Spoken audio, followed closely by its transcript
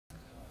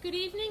Good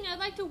evening. I'd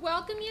like to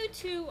welcome you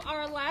to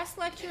our last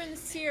lecture in the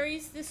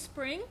series this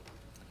spring.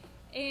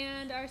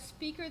 And our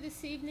speaker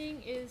this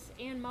evening is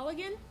Ann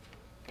Mulligan.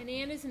 And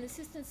Ann is an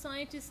assistant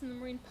scientist in the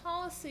Marine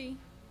Policy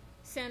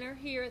Center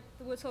here at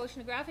the Woods Hole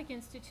Oceanographic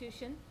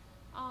Institution.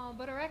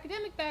 But her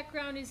academic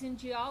background is in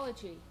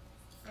geology.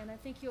 And I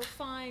think you'll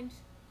find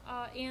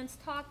Ann's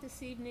talk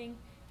this evening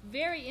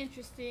very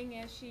interesting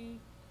as she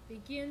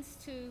begins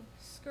to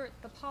skirt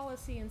the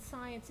policy and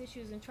science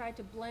issues and try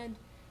to blend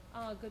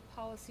good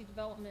policy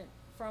development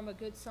from a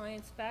good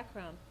science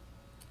background.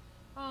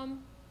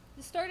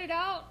 This started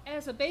out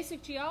as a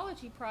basic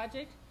geology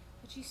project,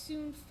 but she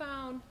soon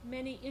found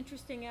many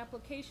interesting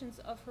applications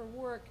of her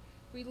work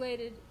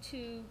related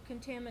to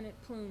contaminant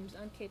plumes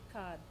on Cape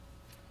Cod.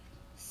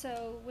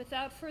 So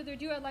without further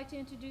ado, I'd like to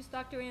introduce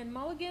Dr. Ann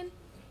Mulligan,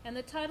 and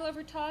the title of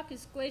her talk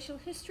is Glacial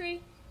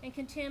History and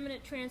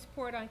Contaminant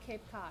Transport on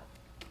Cape Cod.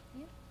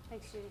 Yeah.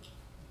 Thanks, Judy.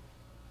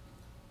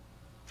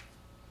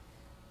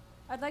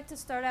 I'd like to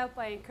start out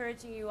by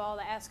encouraging you all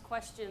to ask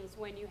questions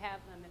when you have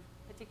them, and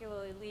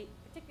particularly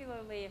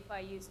if I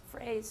use a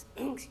phrase,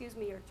 excuse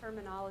me, or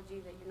terminology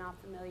that you're not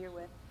familiar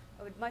with.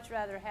 I would much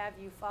rather have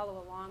you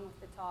follow along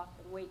with the talk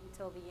than wait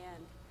until the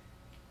end.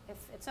 If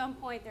at some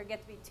point there get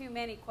to be too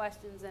many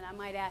questions, then I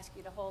might ask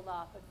you to hold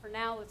off. But for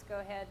now, let's go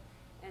ahead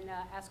and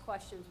ask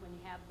questions when you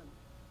have them.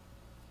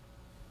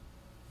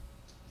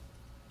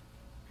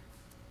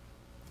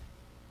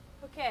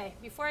 Okay,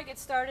 before I get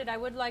started, I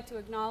would like to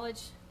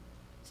acknowledge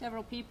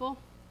several people.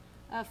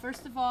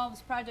 First of all,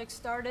 this project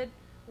started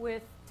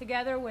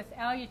together with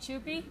Al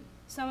Yachupi.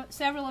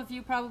 Several of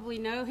you probably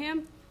know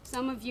him.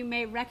 Some of you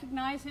may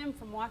recognize him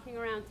from walking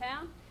around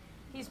town.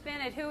 He's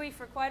been at Huey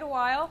for quite a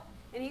while,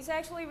 and he's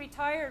actually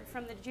retired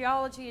from the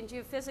Geology and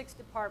Geophysics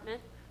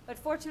department. But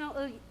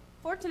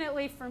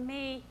fortunately for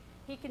me,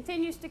 he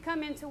continues to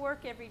come into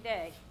work every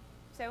day.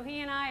 So he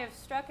and I have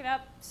struck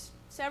up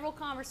several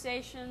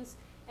conversations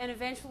and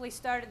eventually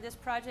started this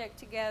project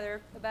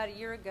together about a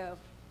year ago.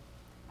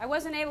 I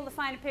wasn't able to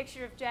find a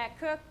picture of Jack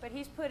Cook, but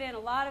he's put in a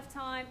lot of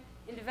time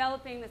in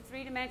developing the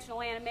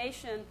three-dimensional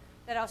animation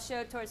that I'll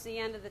show towards the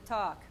end of the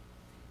talk.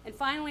 And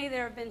finally,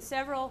 there have been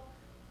several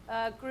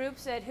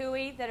groups at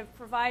Huey that have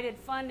provided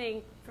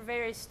funding for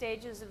various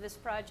stages of this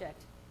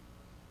project.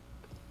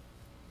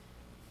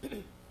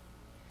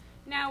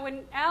 Now,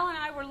 when Al and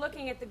I were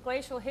looking at the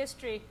glacial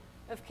history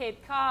of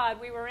Cape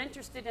Cod, we were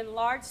interested in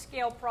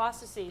large-scale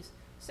processes.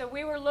 So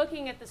we were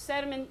looking at the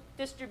sediment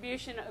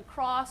distribution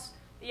across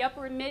the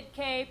upper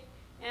mid-Cape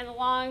and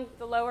along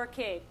the lower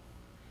Cape.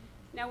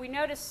 Now we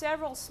noticed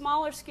several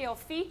smaller scale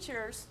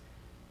features.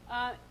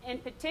 In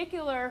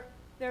particular,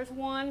 there's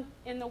one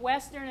in the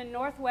western and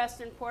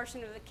northwestern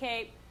portion of the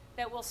Cape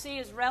that we'll see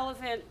is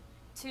relevant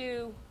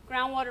to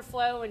groundwater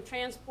flow and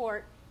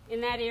transport in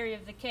that area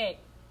of the Cape.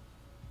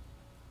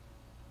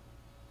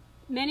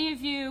 Many of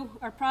you,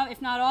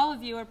 if not all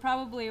of you, are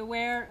probably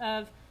aware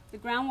of the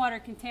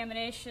groundwater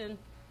contamination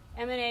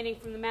emanating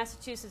from the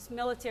Massachusetts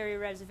Military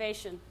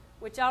Reservation,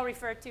 which I'll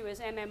refer to as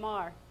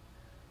MMR.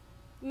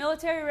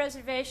 Military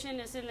Reservation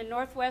is in the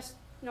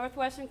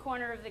northwestern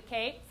corner of the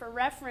Cape. For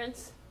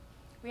reference,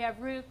 we have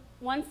Route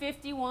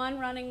 151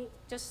 running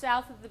just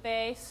south of the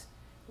base.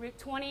 Route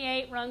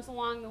 28 runs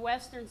along the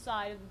western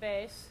side of the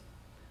base.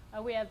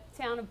 We have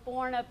the town of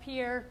Bourne up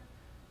here.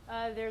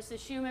 There's the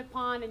Shumet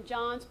Pond and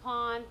Johns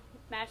Pond,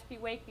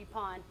 Mashpee-Wakeby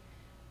Pond.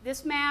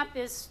 This map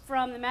is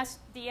from the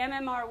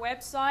MMR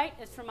website.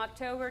 It's from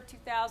October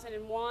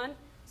 2001,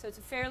 so it's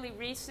a fairly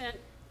recent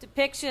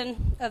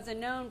depiction of the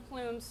known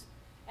plumes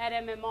at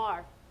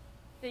MMR.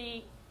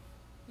 The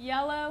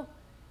yellow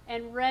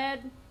and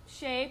red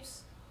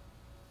shapes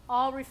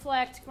all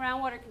reflect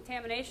groundwater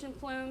contamination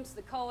plumes.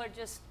 The color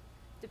just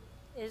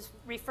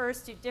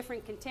refers to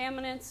different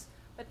contaminants,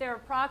 but there are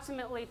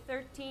approximately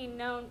 13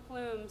 known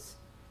plumes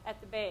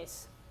at the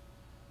base.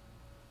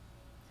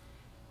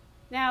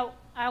 Now,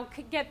 I'll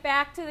get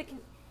back to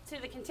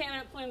the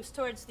contaminant plumes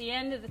towards the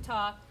end of the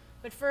talk,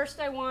 but first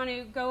I want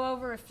to go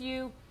over a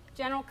few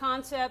general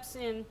concepts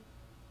in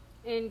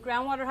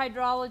groundwater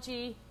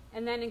hydrology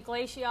and then in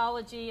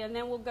glaciology, and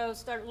then we'll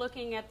start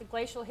looking at the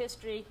glacial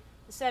history,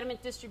 the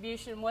sediment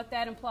distribution, what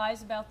that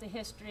implies about the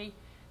history,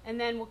 and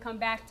then we'll come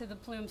back to the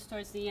plumes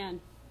towards the end.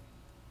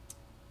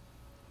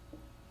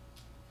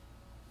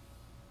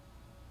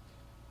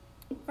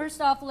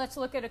 First off, let's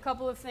look at a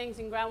couple of things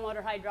in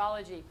groundwater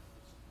hydrology.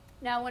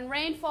 Now, when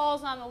rain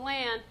falls on the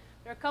land,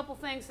 there are a couple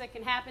things that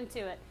can happen to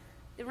it.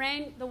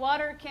 The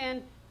water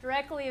can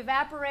directly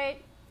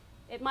evaporate.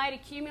 It might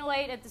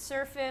accumulate at the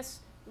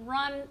surface,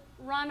 run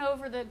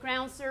over the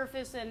ground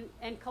surface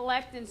and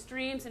collect in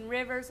streams and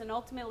rivers and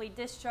ultimately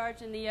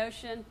discharge in the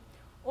ocean,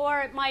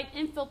 or it might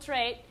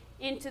infiltrate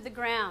into the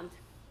ground.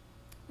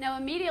 Now,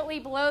 immediately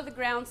below the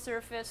ground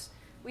surface,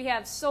 we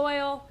have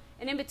soil,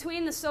 and in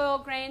between the soil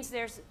grains,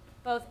 there's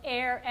both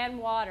air and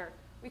water.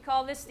 We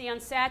call this the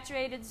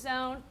unsaturated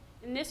zone.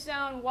 In this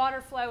zone, water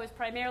flow is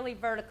primarily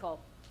vertical.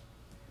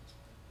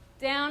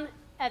 Down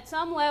at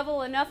some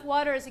level, enough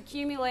water is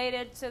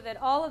accumulated so that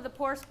all of the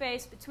pore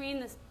space between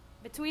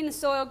the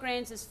soil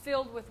grains is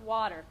filled with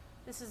water.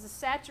 This is the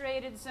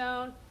saturated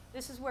zone.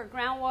 This is where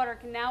groundwater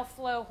can now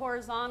flow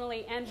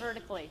horizontally and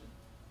vertically.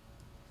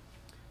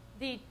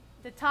 The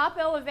top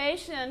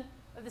elevation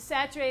of the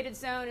saturated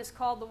zone is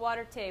called the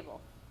water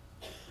table.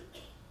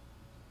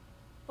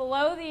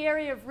 Below the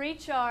area of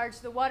recharge,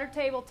 the water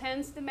table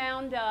tends to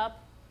mound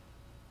up,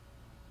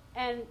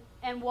 and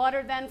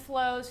water then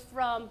flows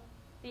from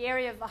the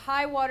area of a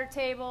high water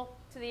table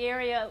to the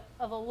area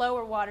of a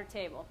lower water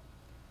table.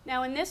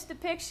 Now in this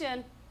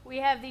depiction, we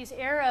have these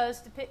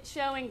arrows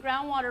showing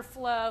groundwater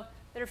flow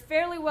that are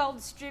fairly well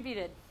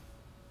distributed.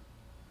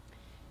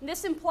 And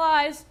this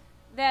implies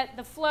that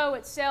the flow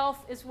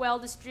itself is well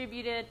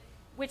distributed,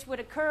 which would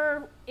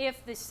occur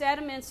if the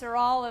sediments are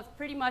all of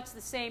pretty much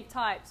the same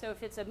type. So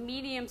if it's a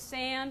medium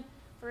sand,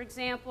 for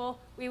example,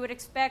 we would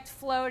expect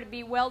flow to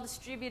be well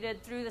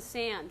distributed through the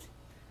sand.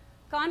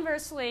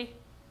 Conversely,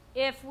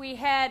 if we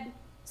had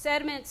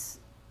sediments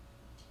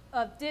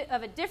of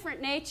a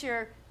different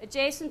nature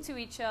adjacent to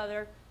each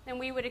other, then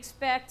we would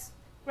expect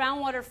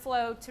groundwater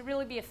flow to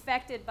really be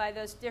affected by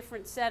those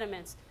different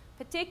sediments,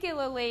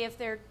 particularly if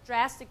they're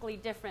drastically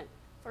different.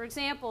 For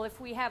example, if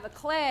we have a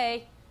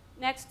clay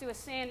next to a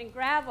sand and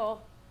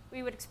gravel,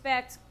 we would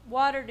expect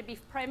water to be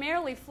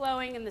primarily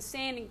flowing in the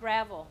sand and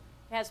gravel.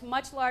 It has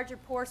much larger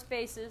pore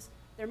spaces,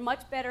 they're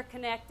much better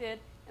connected,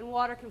 and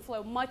water can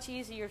flow much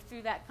easier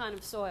through that kind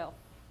of soil.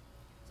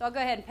 So I'll go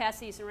ahead and pass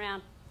these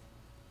around.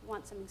 You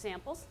want some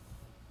examples?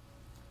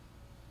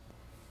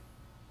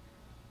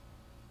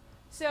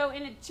 So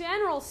in a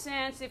general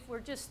sense, if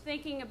we're just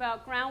thinking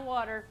about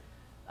groundwater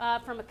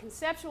from a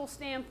conceptual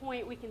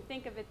standpoint, we can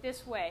think of it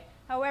this way.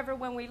 However,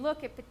 when we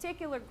look at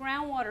particular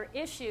groundwater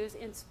issues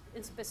in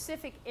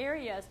specific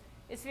areas,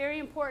 it's very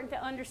important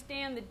to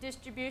understand the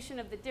distribution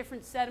of the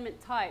different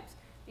sediment types,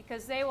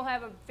 because they will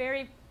have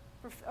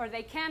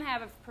they can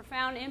have a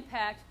profound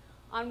impact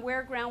on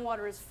where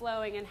groundwater is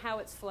flowing and how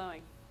it's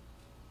flowing.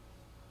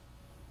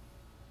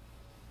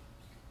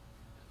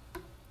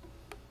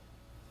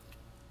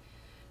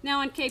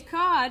 Now on Cape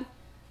Cod,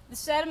 the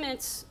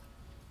sediments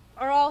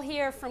are all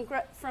here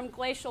from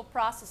glacial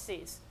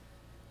processes.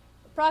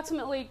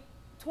 Approximately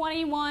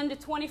 21 to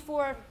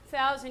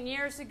 24,000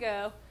 years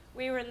ago,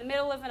 we were in the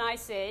middle of an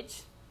ice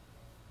age.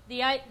 The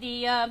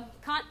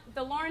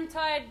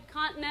Laurentide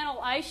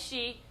continental ice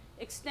sheet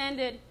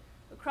extended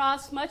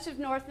across much of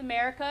North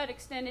America. It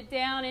extended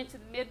down into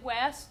the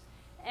Midwest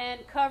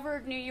and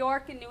covered New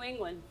York and New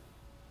England.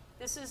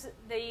 This is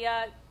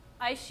the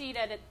ice sheet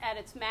at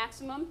its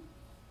maximum.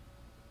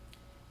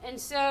 And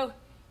so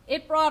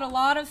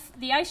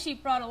the ice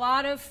sheet brought a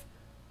lot of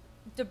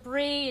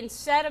debris and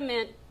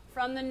sediment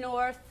from the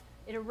north.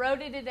 It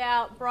eroded it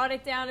out, brought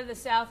it down to the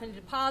south, and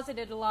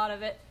deposited a lot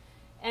of it.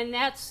 And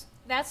that's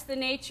the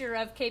nature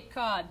of Cape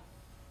Cod.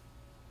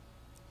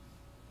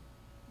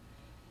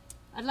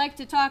 I'd like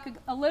to talk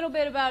a little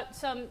bit about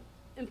some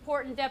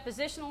important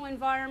depositional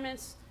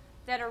environments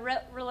that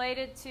are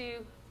related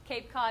to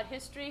Cape Cod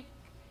history.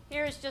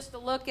 Here is just a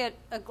look at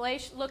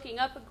looking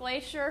up a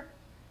glacier.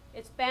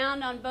 It's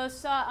bound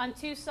on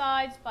two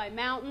sides by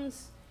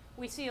mountains.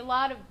 We see a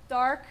lot of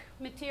dark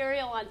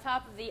material on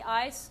top of the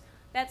ice.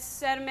 That's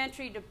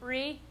sedimentary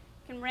debris.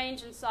 It can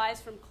range in size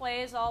from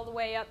clays all the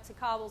way up to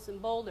cobbles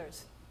and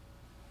boulders.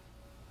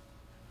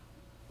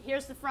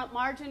 Here's the front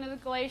margin of the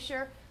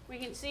glacier. We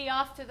can see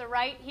off to the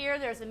right here,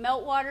 there's a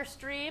meltwater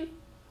stream.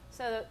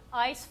 So the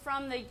ice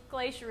from the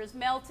glacier is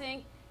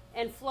melting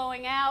and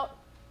flowing out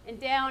and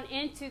down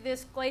into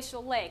this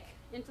glacial lake,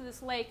 into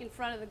this lake in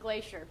front of the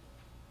glacier.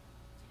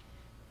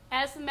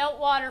 As the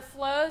meltwater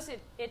flows,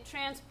 it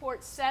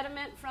transports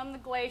sediment from the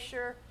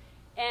glacier,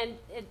 and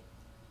it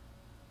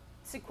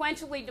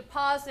sequentially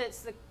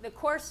deposits the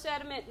coarse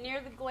sediment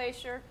near the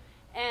glacier,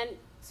 and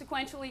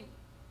sequentially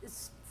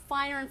it's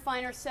finer and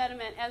finer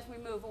sediment as we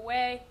move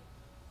away.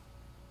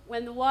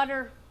 When the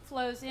water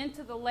flows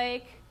into the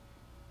lake,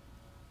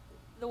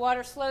 the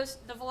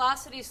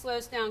velocity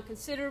slows down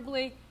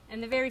considerably,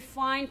 and the very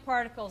fine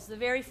particles, the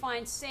very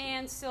fine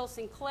sands, silts,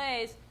 and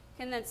clays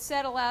can then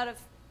settle out of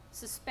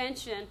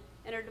suspension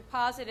and are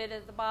deposited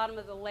at the bottom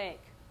of the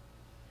lake.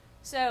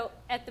 So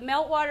at the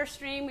meltwater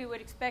stream, we would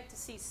expect to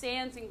see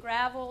sands and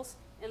gravels.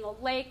 In the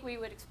lake, we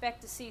would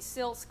expect to see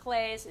silts,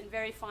 clays, and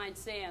very fine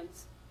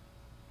sands.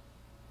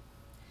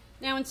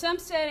 Now in some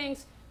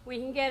settings, we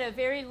can get a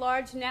very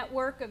large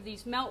network of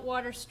these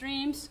meltwater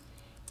streams,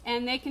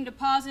 and they can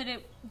deposit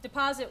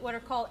what are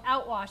called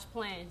outwash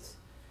plains.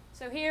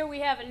 So here we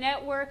have a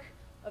network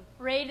of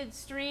braided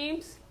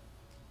streams.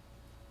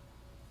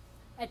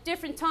 At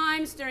different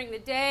times during the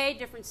day,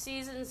 different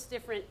seasons,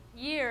 different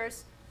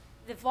years,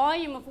 the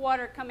volume of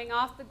water coming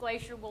off the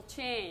glacier will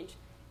change.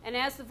 And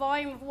as the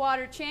volume of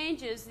water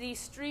changes, these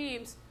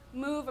streams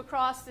move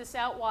across this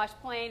outwash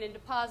plain and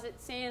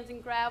deposit sands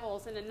and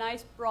gravels in a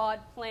nice broad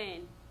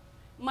plain.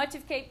 Much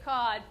of Cape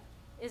Cod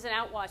is an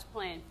outwash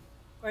plain,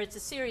 or it's a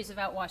series of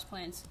outwash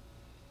plains.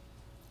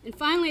 And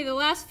finally, the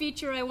last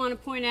feature I want to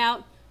point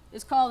out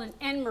is called an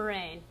end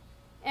moraine.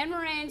 End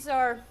moraines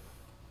are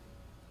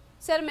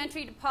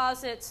sedimentary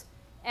deposits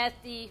at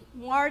the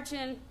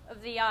margin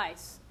of the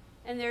ice.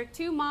 And there are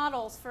two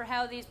models for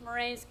how these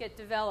moraines get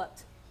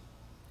developed.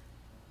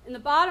 In the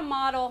bottom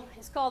model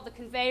is called the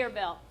conveyor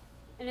belt.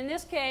 And in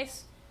this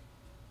case,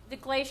 the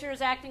glacier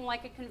is acting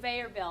like a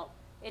conveyor belt.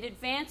 It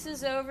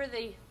advances over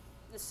the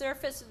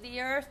surface of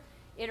the earth.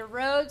 It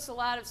erodes a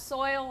lot of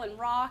soil and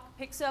rock,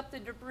 picks up the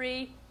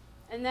debris,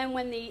 and then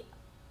when the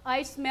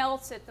ice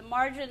melts at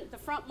the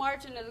front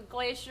margin of the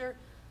glacier,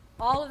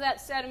 all of that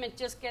sediment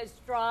just gets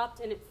dropped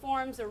and it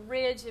forms a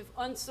ridge of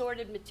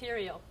unsorted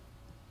material.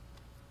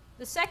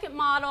 The second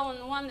model, and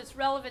the one that's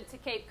relevant to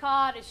Cape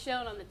Cod, is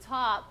shown on the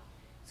top.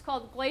 It's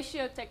called the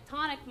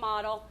glaciotectonic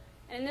model,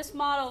 and in this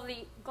model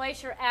the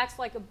glacier acts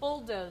like a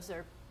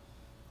bulldozer.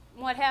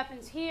 And what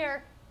happens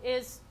here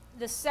is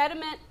the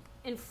sediment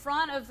in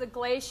front of the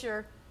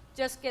glacier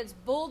just gets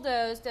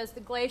bulldozed as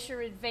the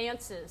glacier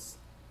advances.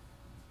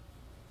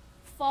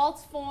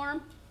 Faults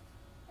form,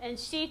 and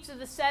sheets of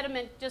the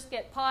sediment just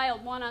get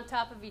piled one on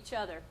top of each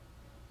other.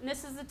 And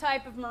this is the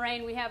type of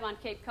moraine we have on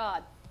Cape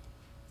Cod.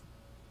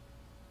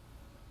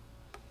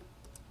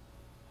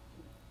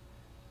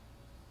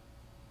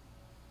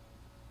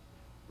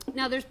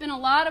 Now, there's been a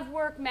lot of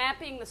work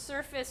mapping the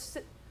surface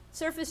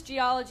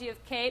geology of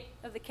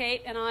the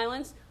Cape and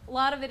Islands. A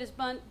lot of it has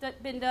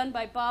been done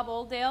by Bob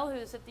Oldale,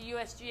 who's at the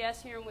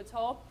USGS here in Woods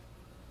Hole,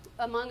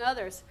 among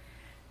others.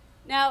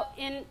 Now,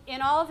 in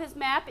all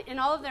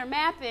of their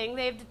mapping,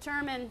 they've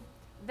determined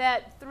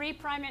that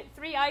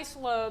three ice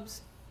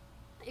lobes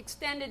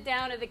extended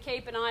down to the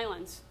Cape and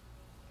Islands.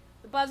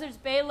 The Buzzards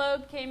Bay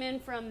lobe came in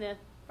from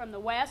the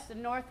west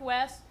and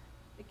northwest.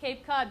 The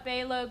Cape Cod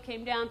Bay lobe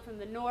came down from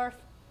the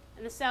north,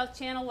 and the South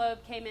Channel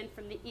lobe came in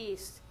from the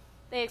east.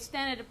 They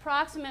extended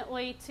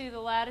approximately to the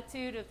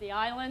latitude of the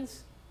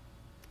islands,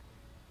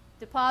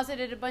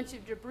 deposited a bunch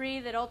of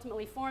debris that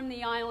ultimately formed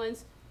the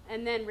islands,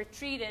 and then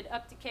retreated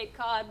up to Cape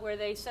Cod, where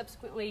they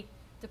subsequently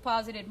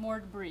deposited more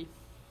debris.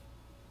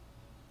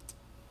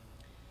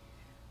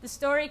 The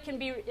story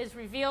is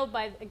revealed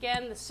by,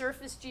 again, the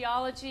surface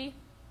geology.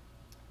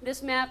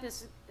 This map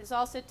is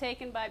also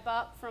taken by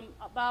from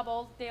Bob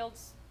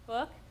Oldale's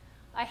book.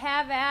 I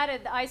have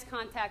added the ice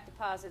contact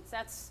deposits.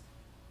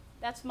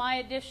 That's my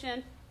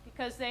addition,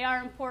 because they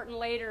are important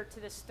later to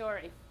this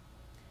story.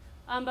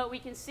 But we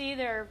can see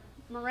there are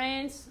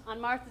moraines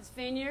on Martha's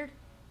Vineyard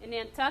in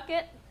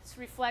Nantucket. This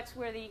reflects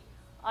where the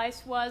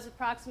ice was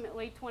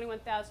approximately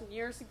 21,000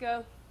 years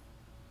ago.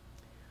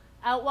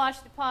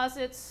 Outwash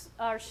deposits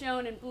are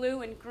shown in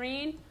blue and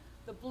green.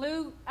 The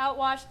blue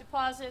outwash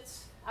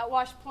deposits,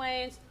 outwash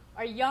plains,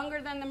 are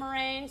younger than the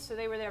moraines, so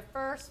they were there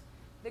first.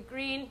 The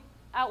green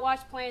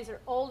outwash plains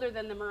are older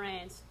than the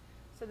moraines,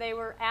 so they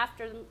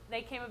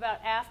came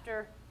about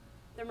after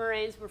the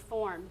moraines were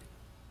formed.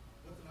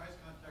 What's an ice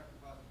contact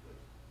deposit, please?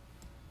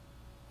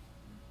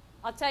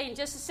 I'll tell you in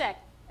just a sec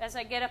as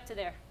I get up to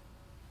there.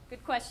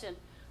 Good question.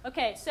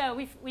 Okay, so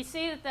we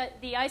see that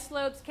the ice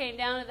lobes came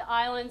down to the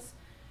islands,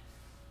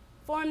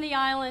 formed the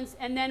islands,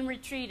 and then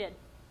retreated.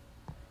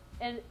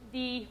 And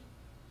the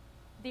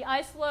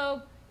ice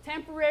lobe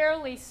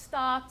temporarily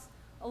stopped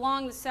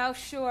along the south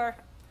shore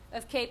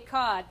of Cape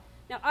Cod.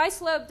 Now,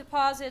 ice lobe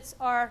deposits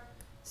are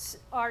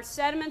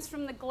sediments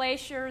from the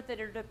glacier that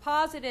are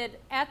deposited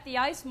at the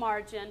ice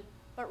margin,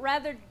 but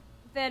rather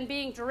than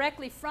being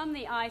directly from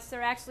the ice,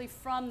 they're actually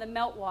from the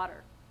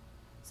meltwater,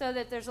 so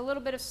that there's a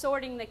little bit of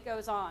sorting that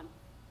goes on.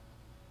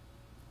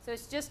 So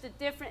it's just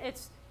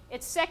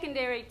it's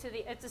secondary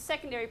to it's a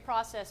secondary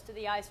process to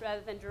the ice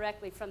rather than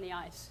directly from the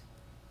ice.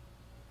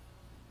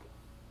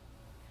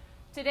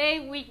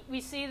 Today we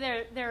see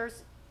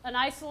there's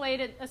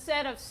a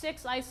set of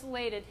 6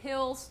 isolated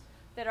hills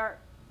that are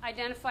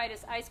identified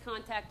as ice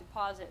contact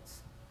deposits.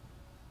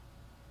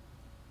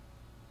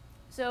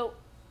 So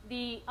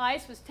the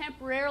ice was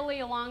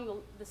temporarily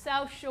along the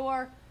south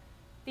shore.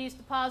 These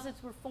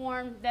deposits were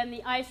formed. Then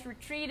the ice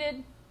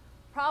retreated,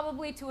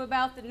 probably to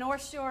about the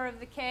north shore of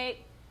the Cape,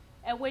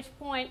 at which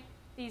point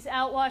these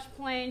outwash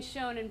plains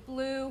shown in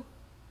blue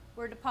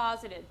were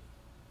deposited.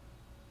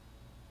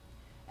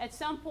 At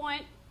some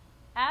point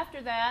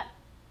after that,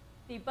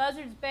 the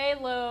Buzzards Bay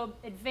lobe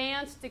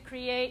advanced to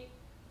create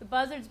the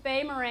Buzzards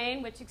Bay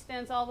moraine, which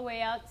extends all the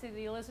way out to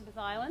the Elizabeth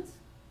Islands,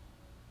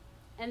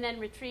 and then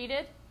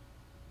retreated.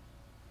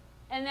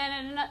 And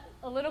then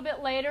a little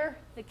bit later,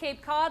 the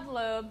Cape Cod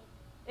lobe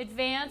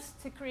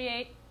advanced to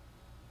create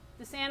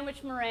the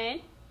Sandwich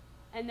moraine,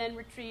 and then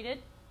retreated.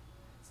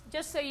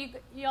 Just so you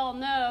all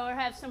know or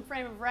have some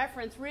frame of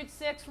reference, Route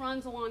 6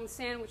 runs along the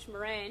Sandwich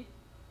moraine.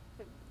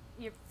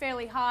 You're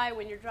fairly high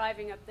when you're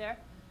driving up there.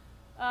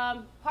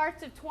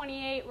 Parts of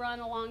 28 run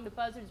along the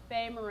Buzzards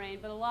Bay moraine,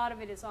 but a lot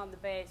of it is on the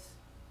base.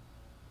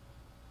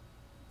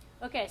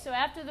 Okay, so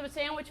after the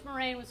Sandwich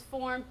moraine was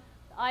formed,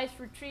 the ice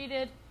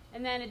retreated,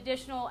 and then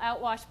additional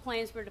outwash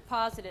plains were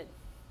deposited.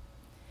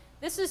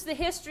 This is the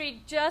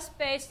history just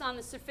based on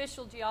the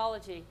superficial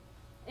geology.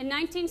 In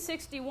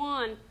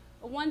 1961,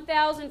 a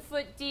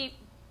 1,000-foot deep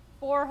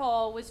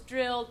borehole was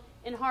drilled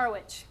in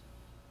Harwich.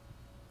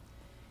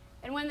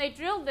 And when they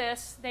drilled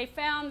this, they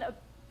found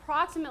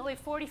approximately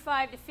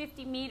 45 to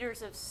 50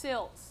 meters of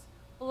silts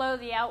below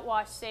the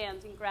outwash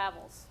sands and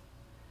gravels.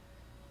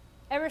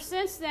 Ever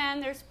since then,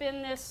 there's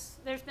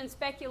been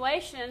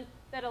speculation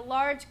that a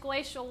large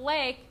glacial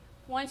lake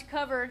once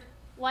covered,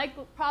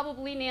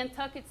 probably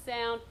Nantucket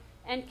Sound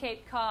and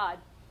Cape Cod.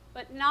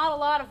 But not a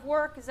lot of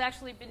work has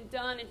actually been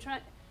done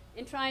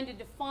in trying to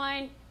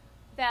define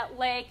that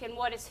lake and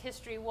what its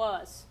history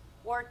was,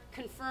 or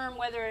confirm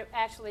whether it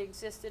actually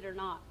existed or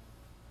not.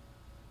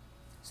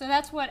 So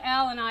that's what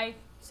Al and I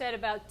set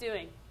about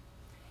doing.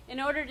 In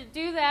order to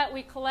do that,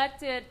 we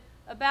collected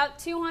about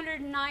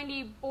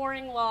 290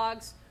 boring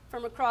logs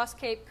from across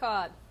Cape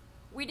Cod.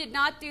 We did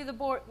not do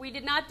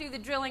the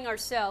drilling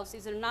ourselves.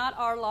 These are not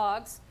our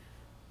logs.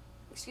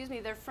 Excuse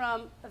me, they're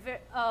from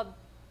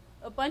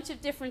a bunch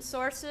of different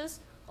sources.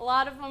 A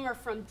lot of them are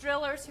from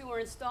drillers who were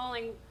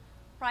installing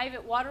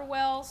private water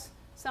wells.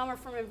 Some are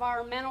from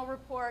environmental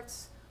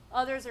reports.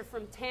 Others are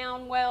from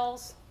town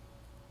wells.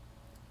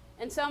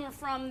 And some are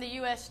from the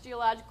U.S.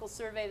 Geological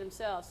Survey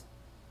themselves.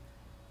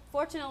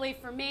 Fortunately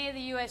for me,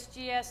 the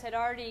USGS had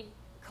already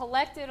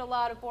collected a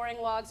lot of boring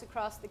logs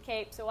across the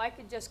Cape, so I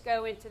could just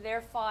go into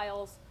their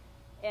files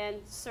and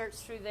search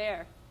through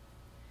there.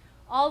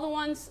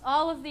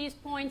 All of these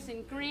points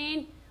in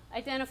green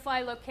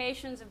identify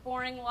locations of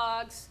boring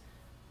logs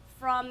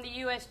from the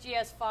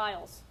USGS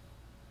files.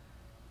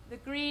 The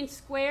green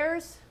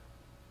squares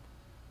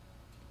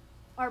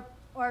are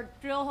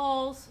drill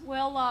holes,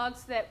 well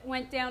logs that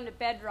went down to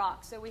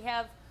bedrock. So we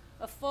have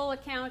a full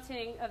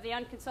accounting of the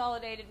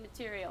unconsolidated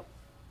material.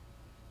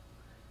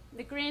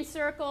 The green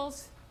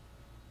circles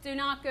do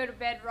not go to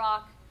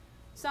bedrock.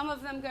 Some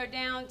of them go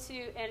down to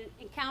and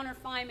encounter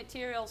fine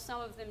materials,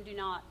 some of them do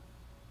not.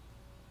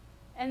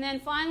 And then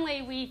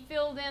finally, we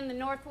filled in the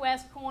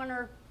northwest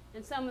corner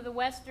and some of the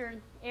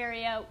western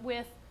area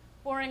with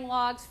boring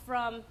logs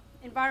from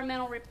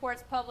environmental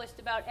reports published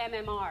about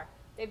MMR.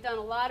 They've done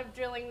a lot of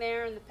drilling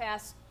there in the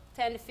past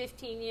 10 to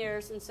 15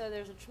 years, and so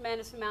there's a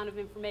tremendous amount of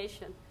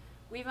information.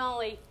 We've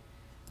only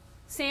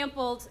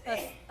sampled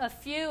a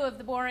few of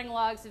the boring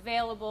logs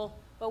available,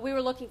 but we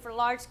were looking for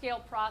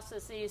large-scale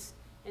processes,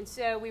 and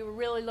so we were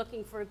really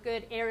looking for a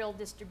good aerial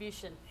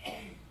distribution.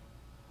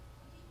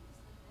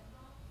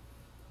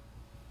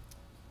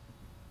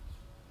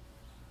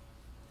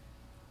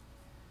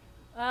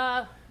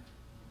 On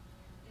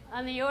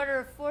the order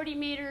of 40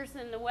 meters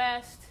in the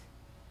west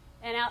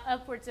and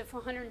upwards of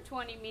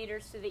 120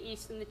 meters to the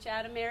east in the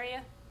Chatham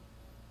area.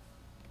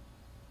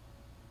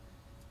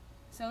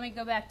 So let me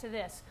go back to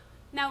this.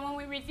 Now, when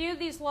we reviewed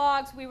these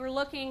logs, we were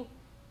looking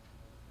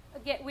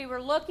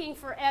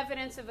for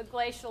evidence of a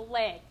glacial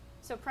lake.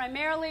 So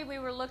primarily, we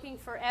were looking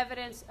for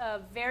evidence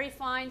of very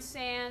fine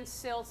sands,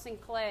 silts, and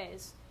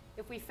clays.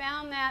 If we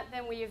found that,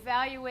 then we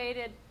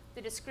evaluated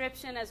the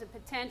description as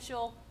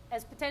potential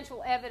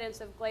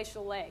evidence of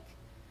glacial lake.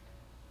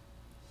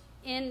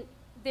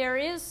 There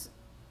is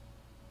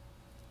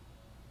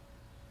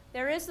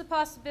the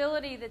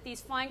possibility that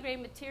these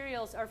fine-grained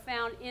materials are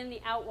found in the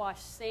outwash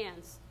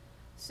sands.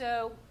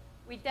 So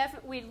we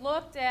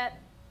looked at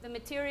the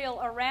material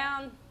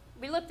around,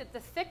 we looked at the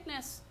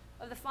thickness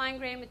of the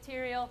fine-grained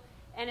material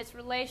and its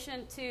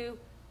relation to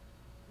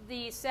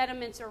the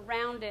sediments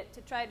around it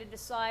to try to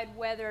decide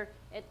whether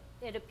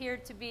it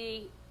appeared to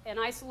be an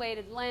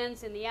isolated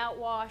lens in the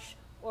outwash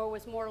or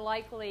was more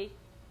likely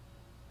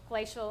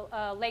glacial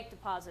lake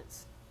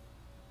deposits.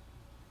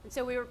 And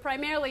so we were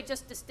primarily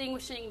just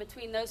distinguishing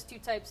between those two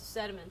types of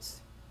sediments.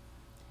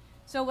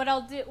 So what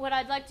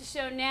I'd like to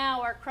show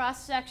now are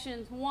cross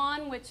sections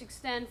 1, which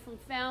extend from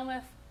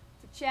Falmouth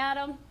to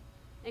Chatham,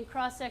 and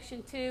cross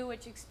section 2,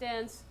 which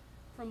extends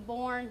from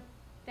Bourne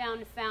down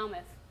to Falmouth.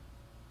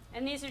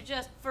 And these are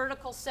just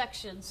vertical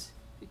sections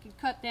you can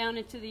cut down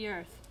into the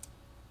earth.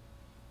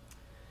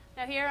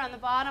 Now here on the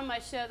bottom, I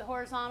show the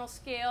horizontal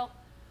scale.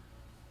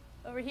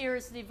 Over here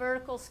is the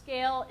vertical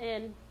scale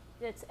in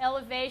its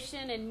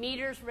elevation in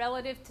meters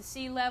relative to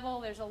sea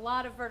level. There's a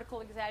lot of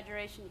vertical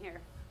exaggeration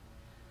here.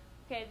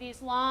 Okay,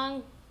 these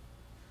long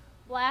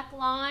black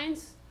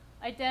lines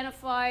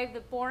identify the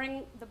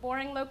boring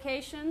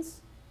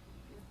locations.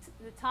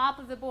 The top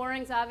of the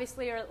borings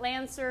obviously are at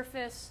land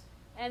surface,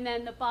 and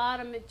then the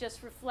bottom, it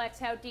just reflects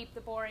how deep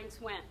the borings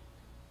went.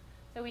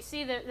 So we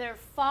see that there are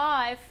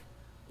 5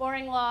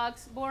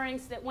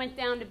 borings that went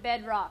down to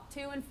bedrock,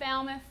 2 in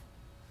Falmouth,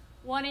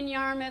 1 in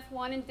Yarmouth,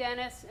 1 in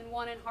Dennis, and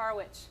 1 in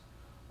Harwich.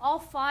 All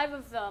 5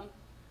 of them,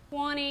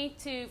 20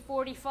 to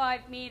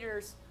 45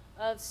 meters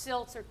of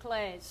silts or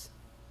clays.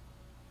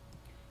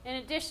 In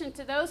addition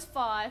to those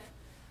 5,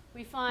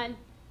 we find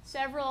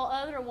several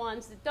other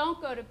ones that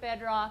don't go to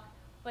bedrock,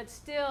 but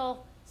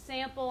still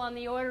sample on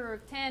the order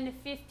of 10 to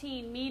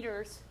 15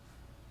 meters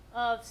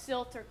of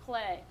silt or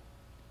clay.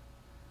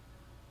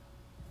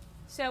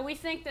 So we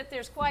think that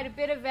there's quite a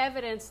bit of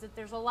evidence that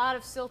there's a lot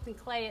of silt and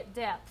clay at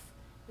depth.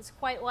 This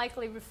quite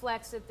likely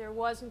reflects that there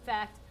was, in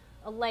fact,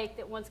 a lake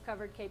that once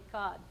covered Cape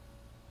Cod.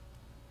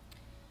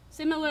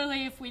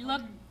 Similarly, if we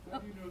look... How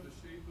do you know the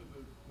shape of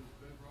the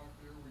bedrock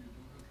there where you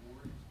don't have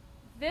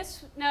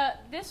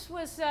borings? This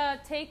was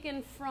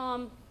taken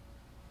from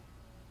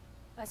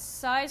a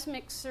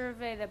seismic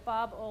survey that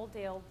Bob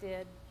Oldale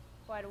did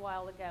quite a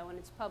while ago, and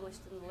it's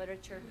published in the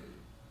literature.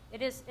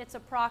 It's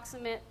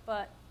approximate,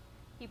 but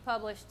he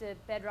published a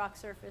bedrock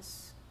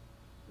surface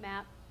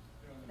map.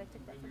 Yeah, They and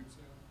took that Vineyard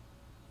Sound.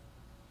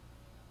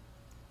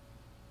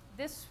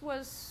 This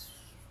was,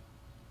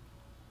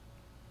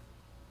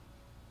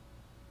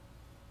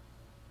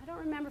 I don't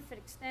remember if it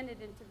extended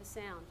into the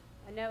Sound.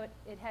 I know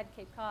it had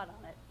Cape Cod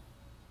on it.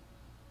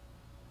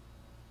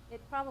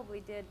 It probably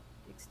did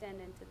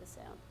extend into the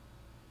Sound.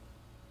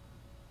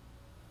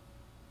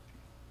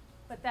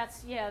 But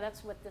that's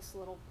what this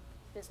little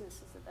business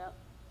is about.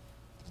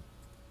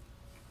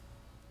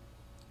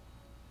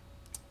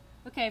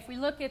 Okay, if we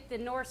look at the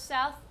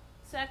north-south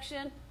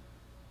section,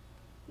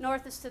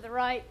 north is to the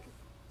right,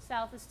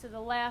 south is to the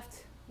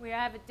left. We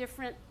have a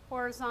different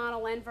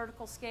horizontal and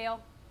vertical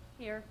scale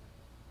here.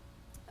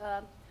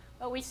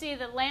 But we see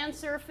the land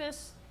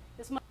surface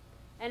is much,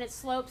 and it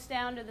slopes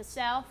down to the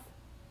south.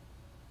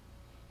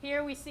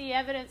 Here we see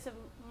evidence of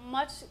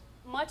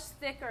much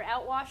thicker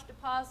outwash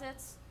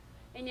deposits,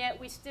 and yet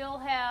we still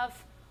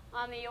have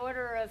on the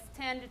order of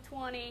 10 to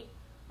 20,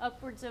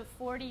 upwards of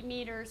 40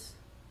 meters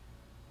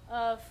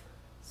of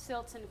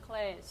silts and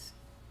clays.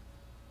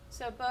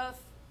 So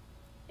both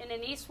in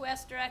an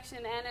east-west direction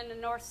and in a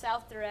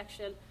north-south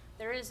direction,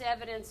 there is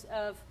evidence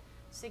of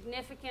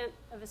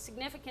a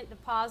significant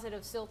deposit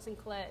of silts and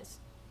clays.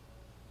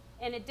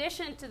 In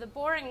addition to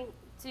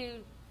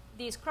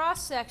these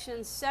cross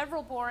sections,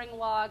 several boring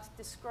logs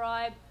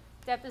describe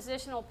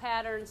depositional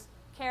patterns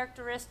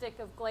characteristic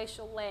of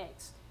glacial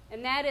lakes,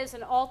 and that is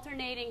an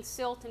alternating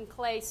silt and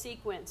clay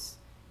sequence,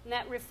 and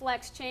that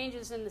reflects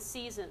changes in the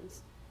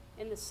seasons.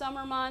 In the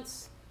summer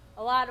months,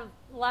 a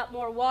lot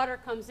more water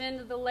comes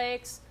into the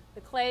lakes.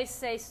 The clays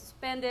stay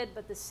suspended,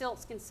 but the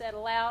silts can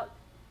settle out.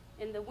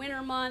 In the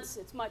winter months,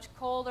 it's much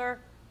colder,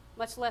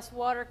 much less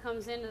water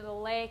comes into the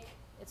lake.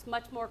 It's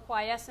much more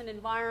quiescent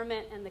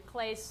environment, and the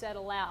clays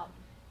settle out.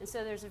 And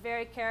so there's a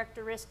very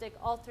characteristic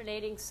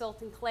alternating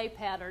silt and clay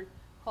pattern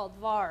called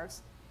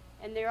vars.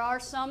 And there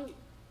aren't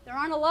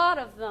a lot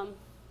of them,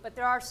 but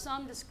there are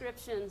some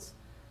descriptions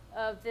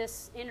of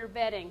this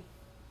interbedding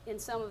in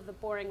some of the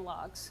boring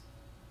logs.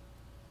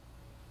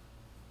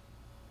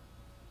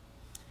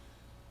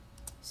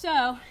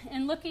 So,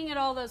 in looking at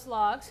all those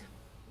logs,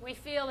 we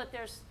feel that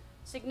there's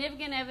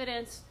significant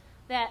evidence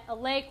that a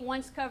lake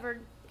once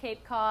covered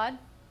Cape Cod.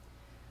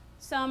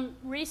 Some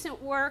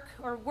recent work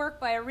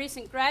by a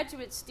recent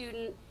graduate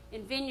student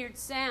in Vineyard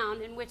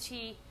Sound, in which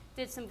he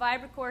did some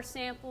vibrocore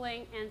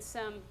sampling and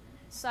some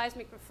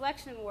seismic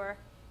reflection work,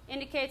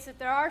 indicates that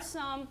there are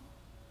some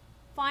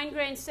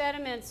fine-grained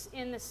sediments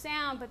in the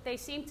Sound, but they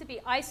seem to be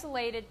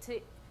isolated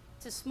to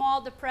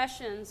small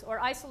depressions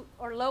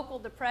or local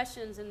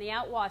depressions in the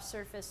outwash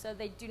surface, so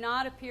they do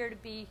not appear to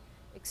be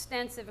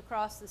extensive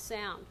across the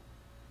Sound.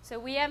 So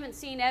we haven't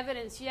seen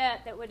evidence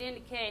yet that would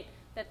indicate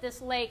that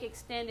this lake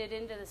extended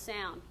into the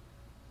Sound.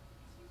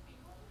 Excuse me,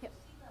 what would the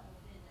sea level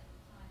been at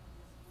the time of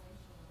this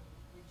glacial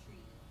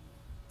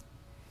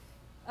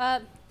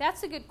retreat?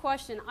 That's a good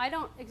question. I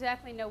don't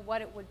exactly know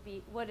what it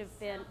would have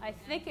been. I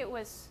think it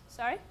was,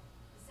 sorry?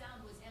 The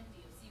Sound was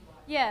empty of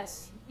seawater.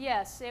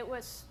 Yes, it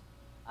was,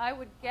 I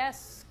would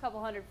guess, a couple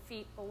hundred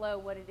feet below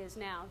what it is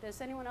now. Does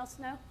anyone else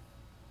know?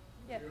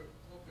 Yeah.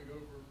 Something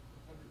over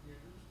 100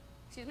 meters.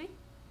 Excuse me?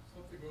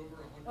 Something over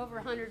 100 Over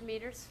 100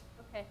 meters?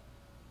 Okay.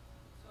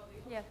 So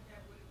the Yeah. ocean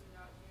cap would have been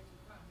out here to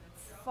the continental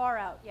shelf? Far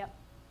out, yep.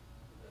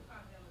 The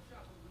continental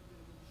shelf would have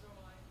been the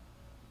shoreline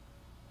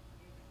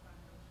in the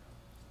continental shelf.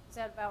 Is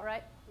that about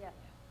right? Yeah.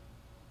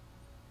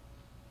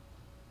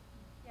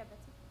 Yeah,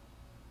 Betsy?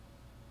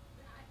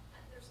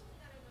 There's something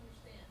I don't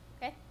understand.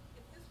 Okay.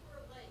 If this were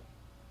a lake,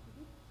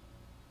 Mhm.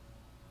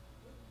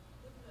 wouldn't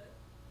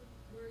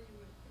where you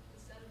would pick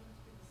the sediments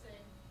be the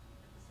same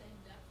at the same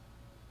depth?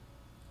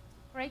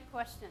 Great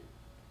question.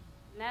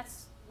 And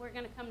we're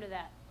going to come to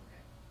that.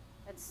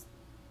 Okay.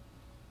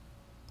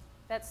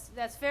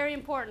 That's very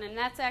important, and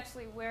that's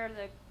actually where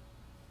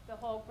the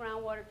whole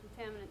groundwater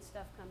contaminant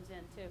stuff comes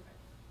in too.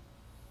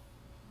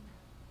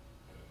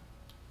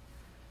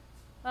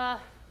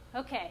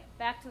 Okay,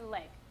 back to the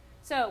lake.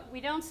 So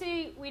we don't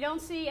see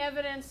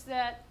evidence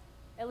that,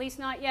 at least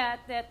not yet,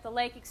 that the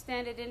lake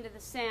extended into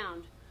the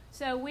Sound.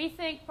 So we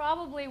think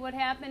probably what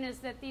happened is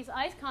that these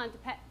ice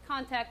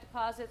contact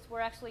deposits were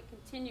actually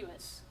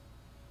continuous,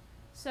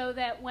 so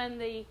that when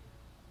the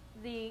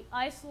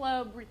ice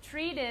lobe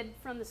retreated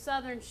from the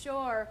southern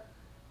shore,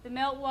 the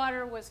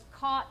meltwater was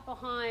caught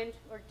behind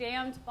or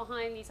dammed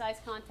behind these ice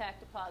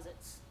contact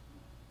deposits.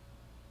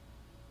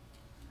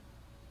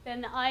 Then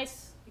the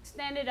ice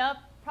extended up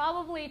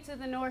probably to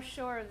the north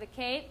shore of the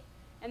Cape,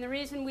 and the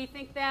reason we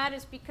think that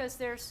is because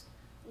there's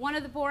one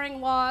of the boring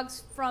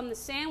logs from the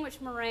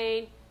Sandwich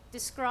Moraine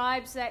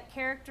describes that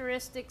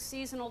characteristic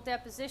seasonal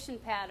deposition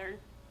pattern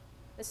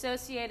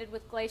associated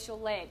with glacial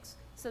lakes,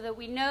 so that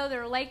we know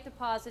there are lake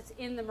deposits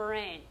in the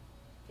moraine.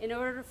 In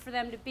order for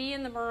them to be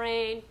in the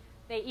moraine,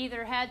 they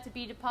either had to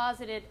be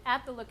deposited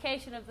at the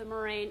location of the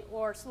moraine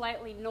or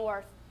slightly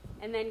north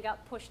and then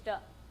got pushed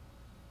up.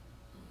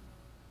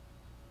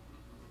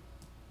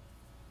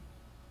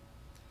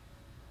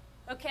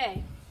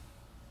 Okay,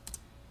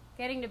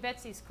 getting to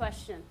Betsy's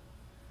question.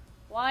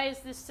 Why is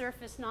this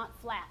surface not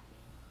flat?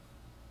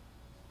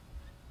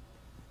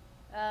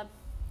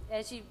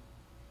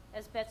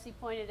 As Betsy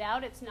pointed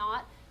out, it's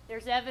not.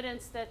 There's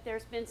evidence that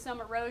there's been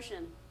some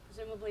erosion.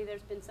 Presumably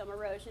there's been some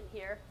erosion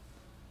here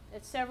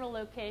at several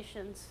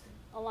locations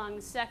along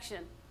the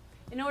section.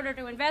 In order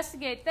to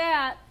investigate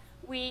that,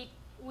 we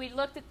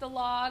looked at the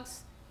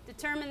logs,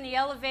 determined the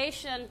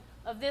elevation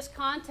of this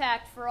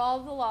contact for all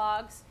the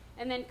logs,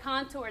 and then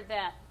contoured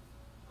that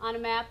on a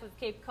map of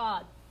Cape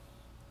Cod.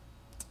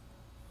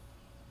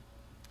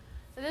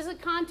 So this is a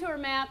contour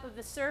map of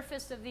the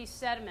surface of these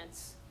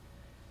sediments.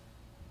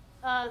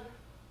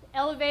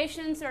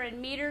 Elevations are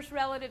in meters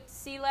relative to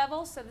sea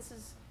level, so this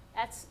is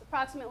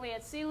approximately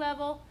at sea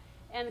level,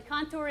 and the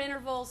contour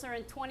intervals are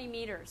in 20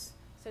 meters.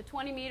 So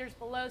 20 meters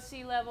below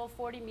sea level,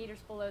 40 meters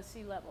below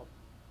sea level.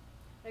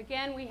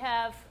 Again, we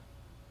have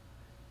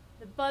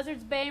the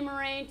Buzzards Bay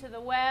moraine to the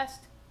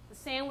west, the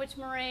Sandwich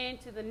moraine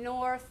to the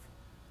north.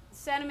 The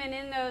sediment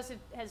in those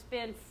has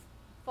been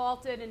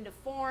faulted and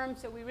deformed,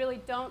 so we really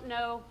don't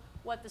know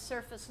what the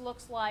surface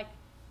looks like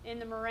in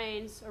the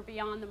moraines or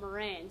beyond the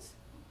moraines.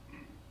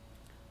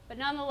 But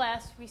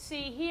nonetheless, we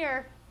see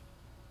here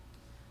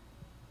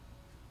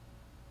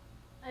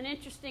an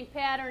interesting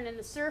pattern in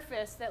the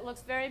surface that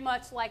looks very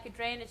much like a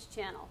drainage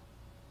channel.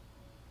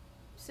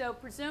 So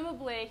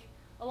presumably,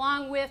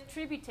 along with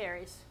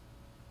tributaries.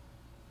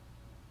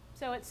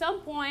 So at some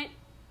point,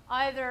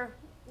 either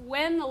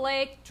when the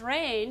lake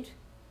drained,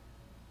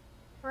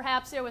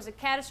 perhaps there was a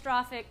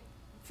catastrophic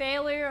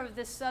failure of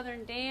this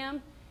southern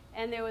dam,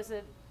 and there was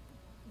a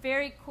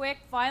very quick,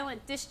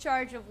 violent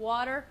discharge of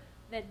water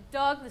that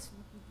dug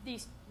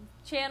these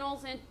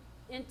channels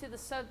into the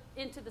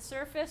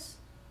surface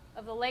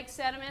of the lake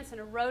sediments and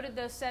eroded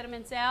those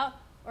sediments out,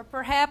 or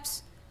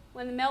perhaps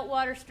when the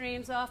meltwater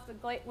streams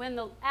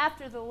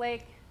after the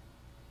lake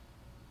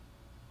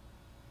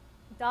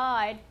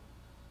died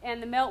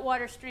and the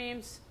meltwater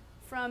streams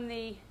from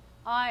the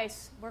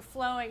ice were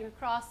flowing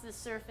across the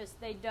surface,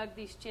 they dug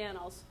these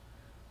channels.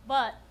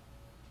 But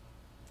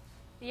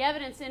the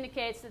evidence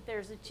indicates that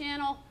there's a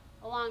channel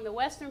along the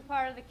western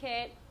part of the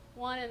Cape,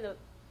 one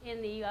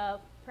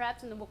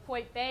perhaps in the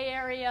Wacoit Bay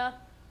area,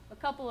 a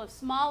couple of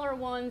smaller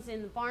ones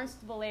in the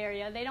Barnstable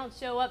area. They don't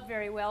show up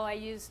very well. I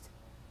used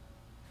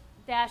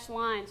dashed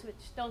lines,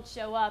 which don't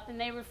show up, and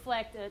they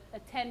reflect a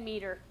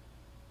 10-meter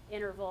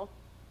interval.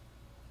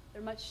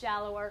 They're much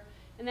shallower.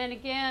 And then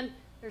again,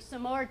 there's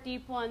some more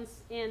deep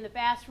ones in the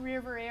Bass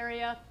River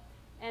area,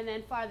 and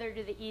then farther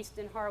to the east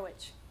in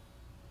Harwich.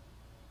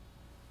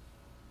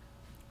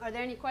 Are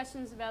there any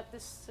questions about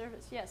this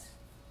surface? Yes?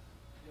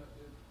 Yeah,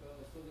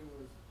 so they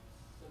were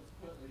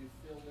subsequently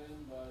filled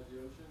in by the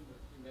ocean, but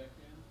came back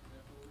in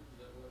afterwards? Is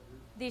that what it is?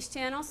 These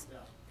channels?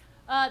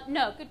 Yeah.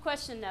 No, good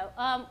question, though.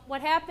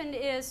 What happened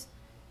is,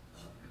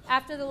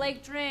 after the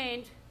lake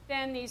drained,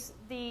 then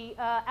the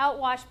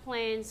outwash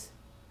plains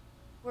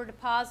were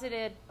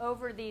deposited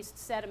over these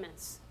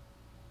sediments.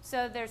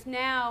 So there's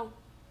now,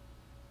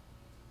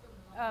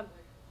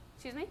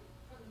 excuse me?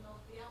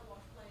 The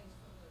outwash plains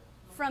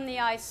From the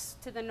ice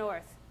to the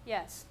north,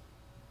 yes.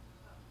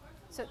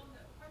 So,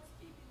 what's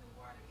keeping the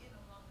water in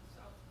along the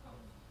south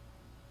coast?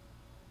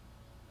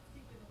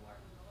 Keeping the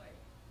water in the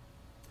lake?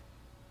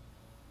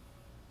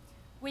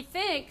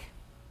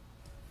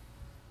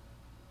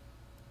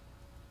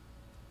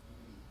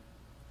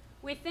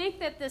 we think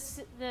that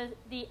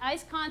the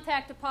ice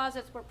contact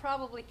deposits were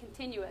probably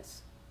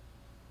continuous.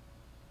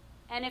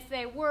 And if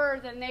they were,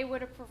 then they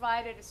would have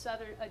provided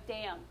a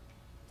dam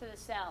to the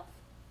south.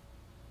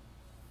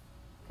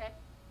 Okay?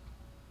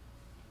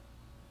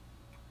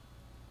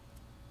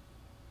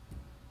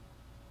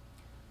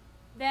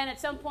 Then at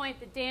some point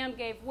the dam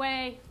gave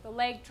way, the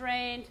lake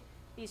drained,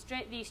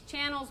 these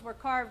channels were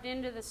carved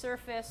into the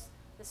surface,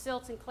 the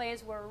silts and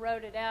clays were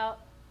eroded out.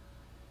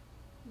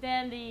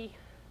 Then the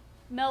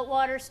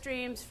meltwater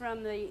streams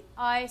from the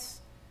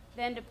ice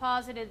then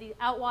deposited the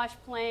outwash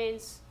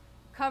plains,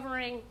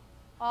 covering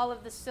all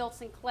of the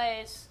silts and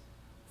clays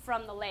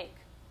from the lake.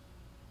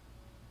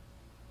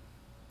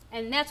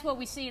 And that's what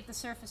we see at the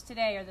surface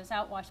today, are those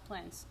outwash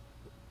plains.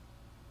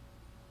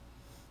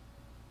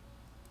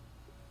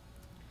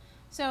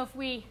 So if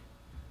we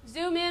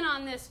zoom in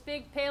on this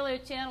big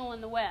paleo channel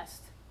in the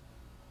west,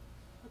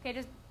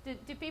 okay,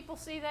 do people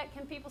see that?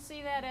 Can people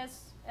see that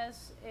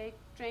as a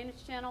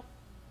drainage channel?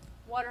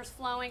 Water's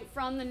flowing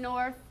from the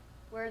north,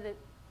 where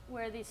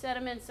the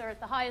sediments are at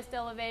the highest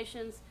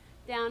elevations,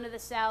 down to the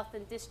south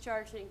and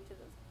discharging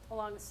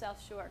along the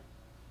south shore.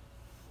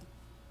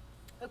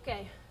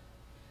 Okay.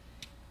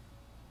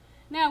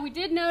 Now, we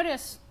did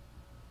notice,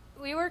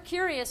 we were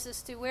curious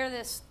as to where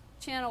this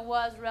channel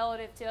was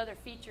relative to other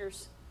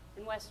features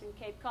in western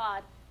Cape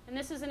Cod. And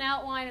this is an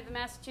outline of the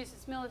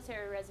Massachusetts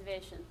Military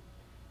Reservation.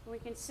 And we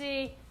can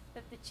see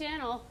that the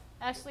channel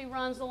actually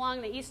runs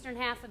along the eastern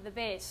half of the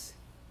base.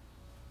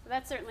 So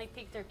that certainly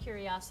piqued their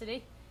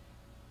curiosity.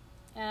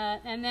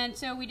 And then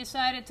so we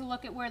decided to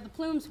look at where the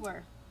plumes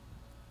were.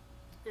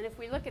 And if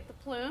we look at the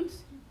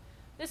plumes,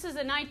 this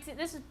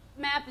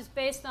map is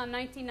based on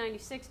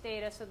 1996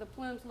 data, so the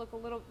plumes look a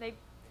little,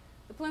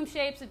 the plume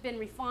shapes have been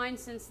refined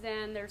since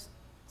then. There's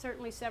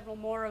certainly several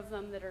more of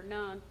them that are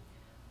known.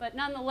 But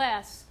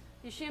nonetheless,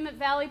 the Shumet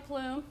Valley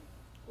plume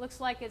looks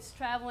like it's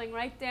traveling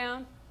right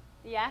down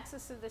the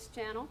axis of this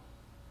channel.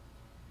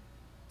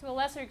 To a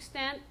lesser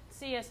extent,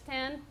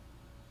 CS10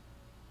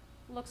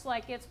 looks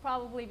like it's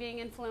probably being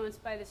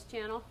influenced by this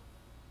channel.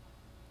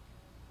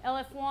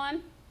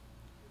 LF1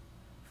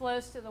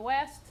 flows to the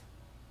west.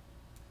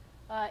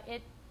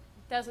 It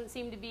doesn't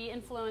seem to be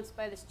influenced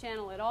by this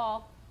channel at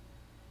all.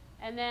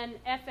 And then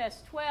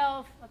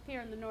FS12 up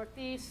here in the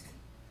northeast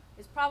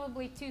is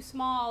probably too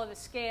small of a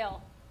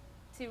scale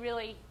to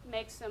really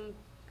make some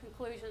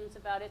conclusions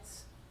about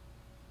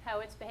how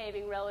it's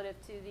behaving relative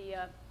to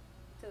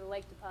the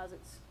lake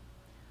deposits.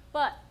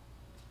 But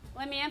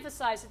let me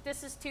emphasize that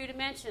this is 2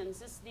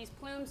 dimensions. These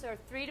plumes are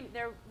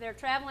they're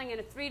traveling in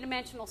a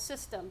 3-dimensional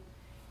system,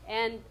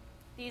 and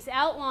these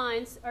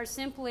outlines are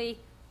simply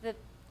the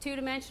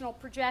 2-dimensional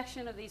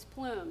projection of these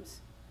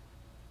plumes.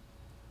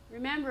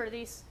 Remember,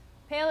 these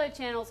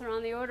paleochannels are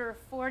on the order of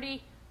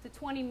 40 to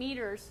 20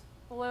 meters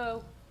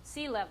below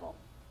sea level,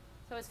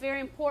 so it's very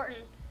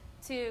important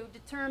to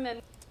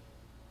determine.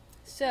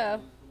 So.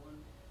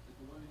 Is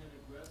the one headed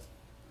west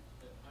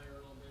at higher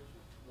elevation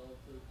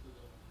relative to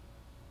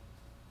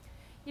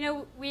the? You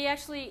know, we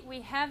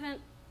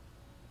haven't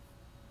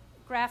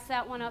graphed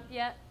that one up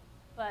yet,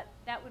 but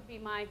that would be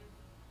my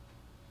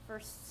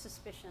first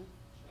suspicion.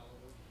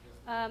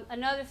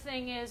 Another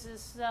thing is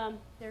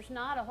there's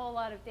not a whole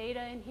lot of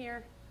data in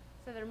here,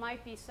 so there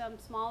might be some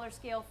smaller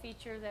scale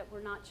feature that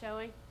we're not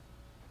showing.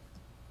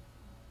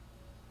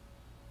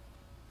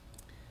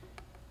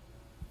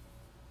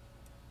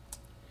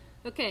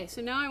 Okay,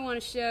 so now I want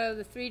to show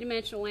the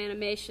 3-dimensional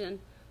animation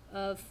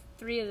of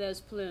 3 of those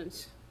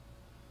plumes.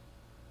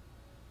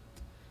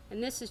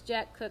 And this is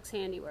Jack Cook's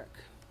handiwork.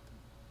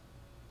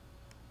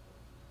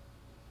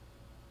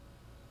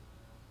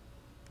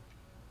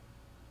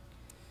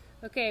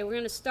 Okay, we're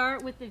going to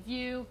start with the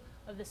view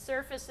of the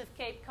surface of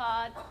Cape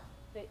Cod.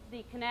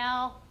 The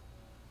canal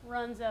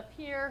runs up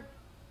here.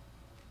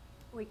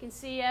 We can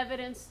see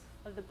evidence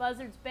of the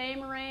Buzzards Bay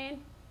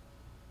moraine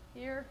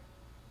here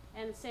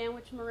and the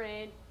Sandwich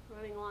moraine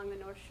running along the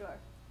north shore.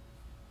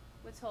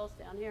 Woods Hole's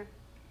down here.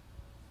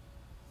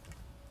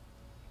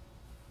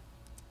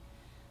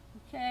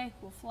 Okay,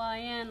 we'll fly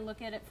in,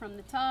 look at it from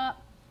the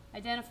top,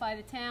 identify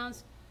the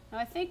towns. Now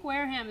I think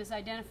Wareham is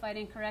identified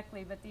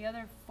incorrectly, but the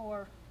other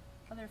 5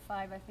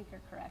 I think are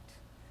correct.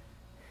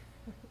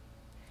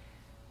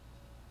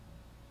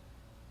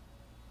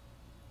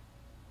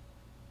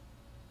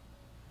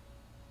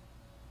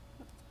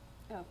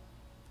 Oh.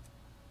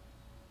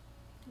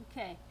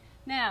 Okay,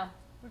 now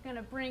we're going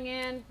to bring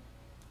in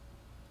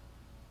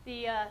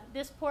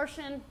this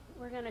portion.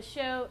 We're going to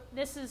show,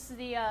 this is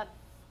the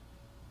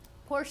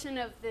portion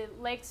of the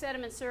lake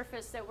sediment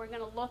surface that we're going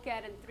to look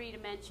at in 3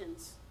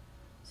 dimensions.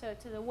 So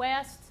to the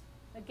west,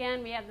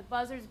 again, we have the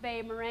Buzzards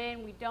Bay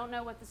moraine. We don't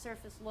know what the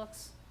surface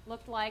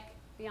looked like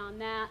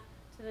beyond that.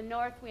 To the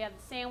north, we have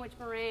the Sandwich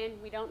moraine.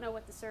 We don't know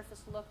what the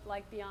surface looked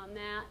like beyond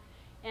that.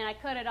 And I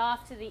cut it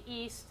off to the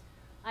east.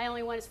 I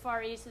only went as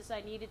far east as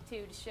I needed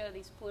to show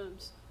these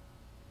plumes.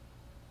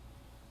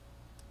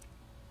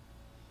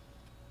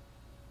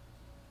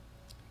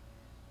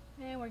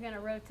 And we're going to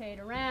rotate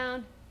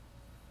around.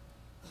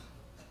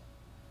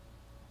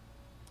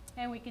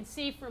 And we can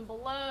see from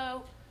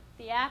below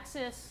the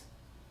axis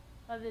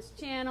of this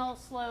channel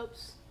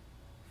slopes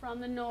from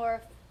the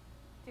north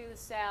to the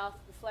south,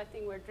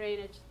 reflecting where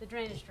the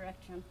drainage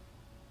direction.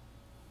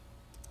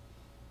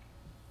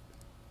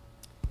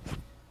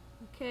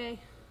 Okay,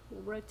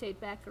 we'll rotate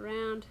back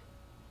around,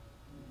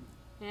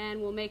 and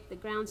we'll make the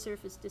ground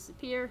surface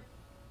disappear.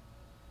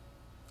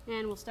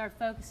 And we'll start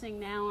focusing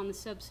now on the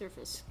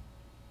subsurface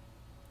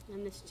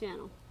in this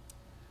channel.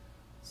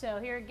 So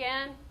here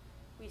again,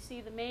 we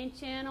see the main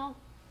channel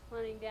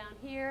running down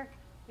here.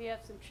 We have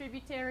some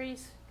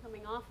tributaries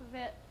coming off of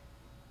it.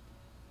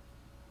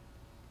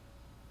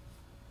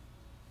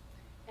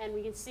 And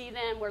we can see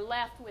then we're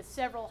left with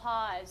several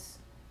highs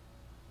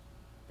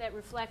that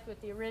reflect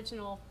what the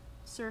original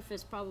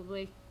surface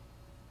probably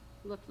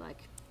looked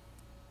like.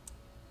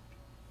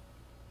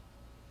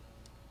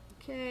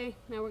 Okay,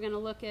 now we're going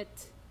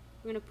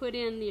to put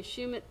in the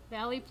Shumet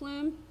Valley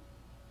plume.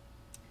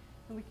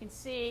 And we can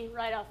see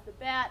right off the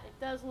bat,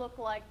 it does look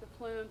like the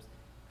plume's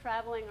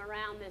traveling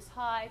around this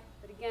high.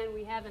 But again,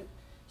 we haven't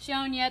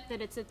shown yet that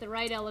it's at the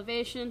right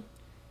elevation.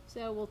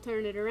 So we'll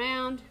turn it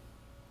around.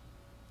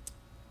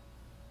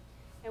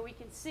 And we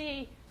can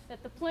see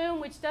that the plume,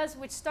 which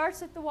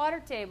starts at the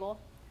water table,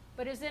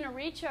 but is in a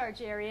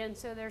recharge area, and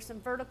so there's some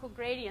vertical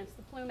gradients.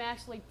 The plume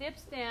actually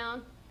dips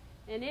down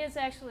and is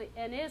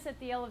at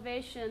the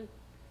elevation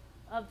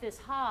of this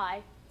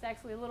high. It's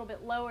actually a little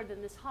bit lower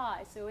than this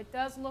high. So it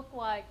does look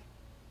like,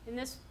 in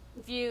this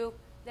view,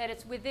 that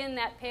it's within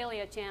that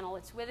paleochannel.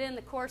 It's within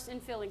the coarse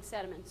infilling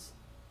sediments.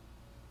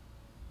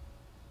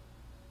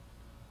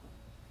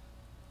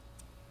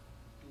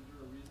 Is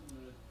there a reason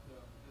that it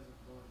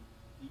hasn't gone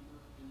deeper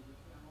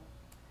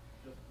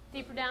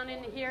Deeper down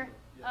into here?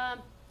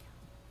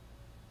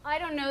 I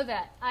don't know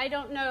that. I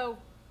don't know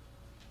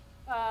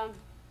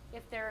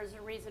if there is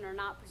a reason or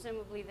not.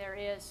 Presumably there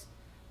is.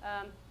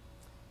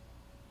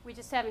 We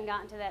just haven't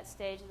gotten to that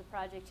stage of the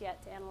project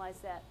yet to analyze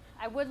that.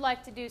 I would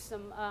like to do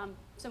some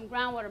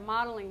groundwater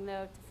modeling,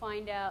 though, to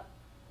find out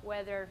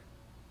whether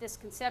this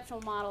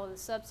conceptual model of the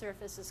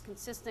subsurface is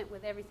consistent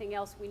with everything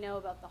else we know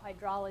about the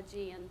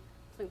hydrology and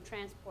plume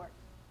transport.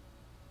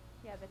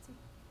 Yeah, Betsy?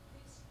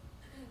 These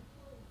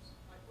plumes,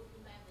 like what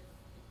you have in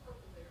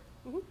purple there,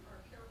 Mm-hmm.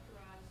 are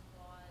characterized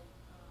by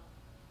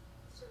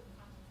a certain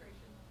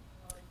concentration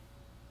of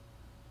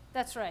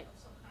That's right.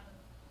 some kind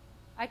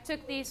of. I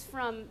took these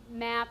from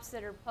maps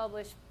that are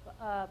published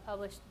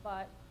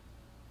by, I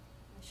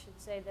should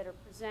say, that are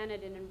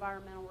presented in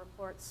environmental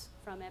reports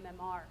from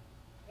MMR.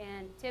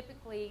 And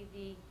typically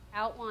the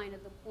outline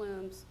of the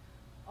plumes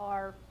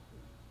are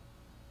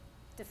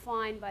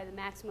defined by the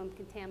maximum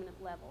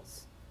contaminant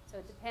levels. So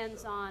it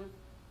depends on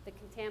the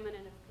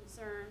contaminant of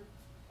concern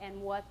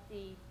and what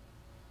the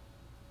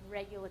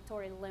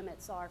regulatory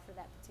limits are for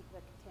that particular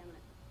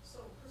contaminant. So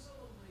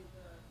presumably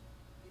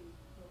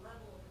the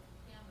level of the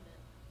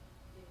contaminant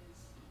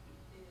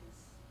is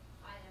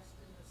highest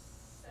in the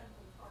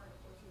central part of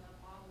what you have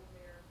modeled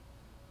there,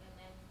 and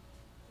then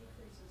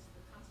decreases,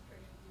 the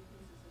concentration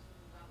decreases as you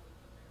move outward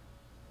from there.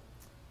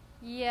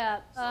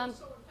 Yeah.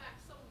 So in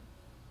fact,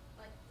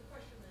 like the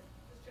question that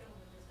this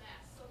gentleman just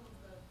asked, some of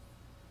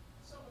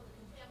the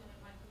contaminant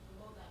might be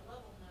below that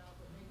level now,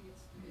 but maybe it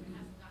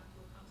hasn't gotten to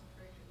a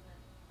concentration that.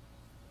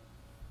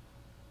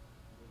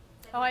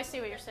 Oh, I see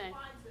what you're saying.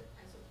 Defines it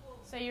as a plume.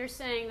 So you're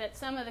saying that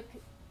some of the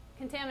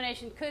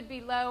contamination could be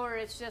lower,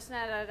 it's just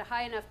not at a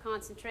high enough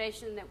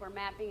concentration that we're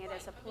mapping it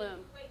as a plume. I mean,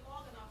 if you wait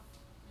long enough,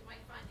 you might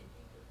find it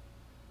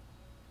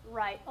deeper.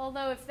 Right.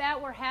 Although if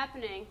that were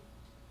happening,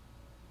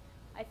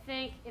 I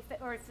think, if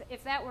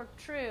that were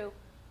true,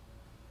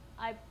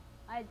 I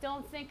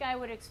don't think I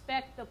would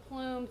expect the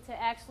plume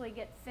to actually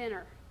get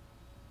thinner.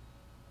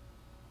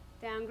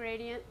 Down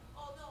gradient.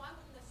 Oh, no, I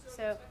wouldn't necessarily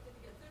So- expect it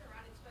to get thinner.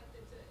 I'd expect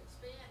it to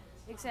expand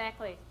as time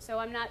Exactly. goes. So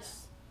I'm not,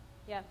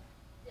 yeah,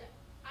 Yeah,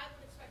 I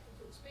would expect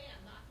it to expand,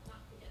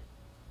 not to get,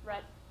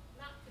 right.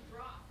 not to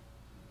drop.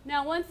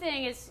 Now, one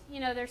thing is, you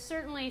know, there's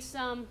certainly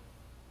some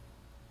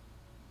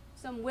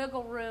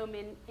wiggle room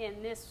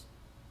in this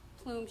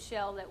plume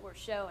shell that we're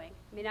showing.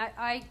 I mean,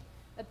 I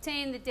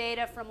obtained the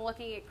data from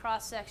looking at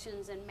cross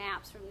sections and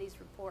maps from these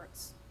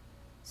reports.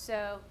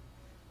 So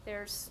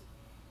there's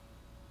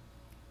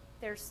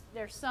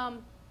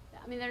some,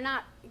 I mean, they're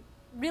not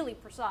really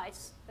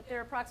precise, but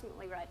they're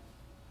approximately right.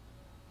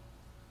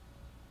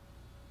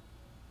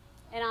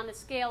 And on the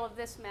scale of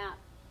this map,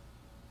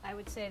 I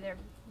would say they're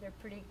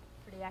pretty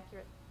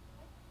accurate.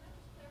 Can I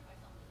just clarify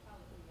something that's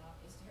probably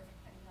obvious to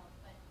everybody else,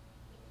 but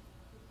the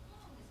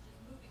plume is just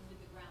moving with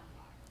the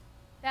groundwater.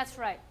 That's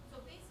right. So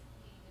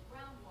basically, the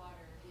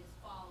groundwater is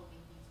following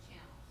these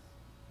channels.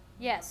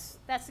 Yes,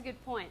 that's a good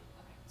point.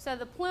 Okay. So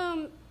the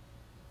plume,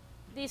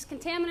 these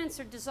contaminants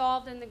are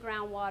dissolved in the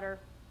groundwater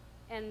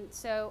and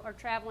so are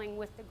traveling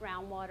with the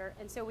groundwater.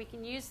 And so we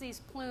can use these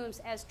plumes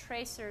as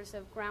tracers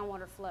of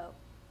groundwater flow.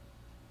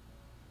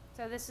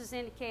 So this is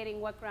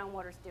indicating what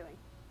groundwater is doing.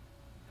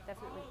 Now,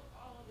 Definitely.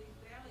 all of these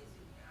valleys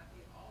in here, I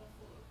think, all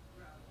full of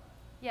groundwater.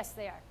 Yes,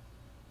 they are.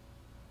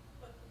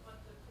 But the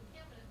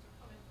contaminants are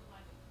coming from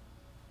like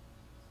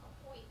a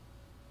point.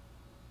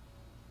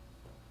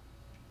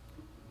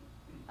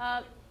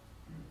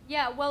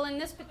 Yeah, well, in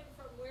this, Coming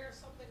from where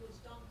something was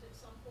dumped at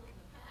some point in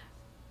the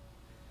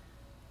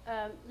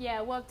past.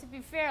 yeah, well, to be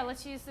fair,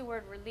 let's use the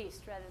word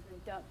released rather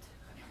than dumped.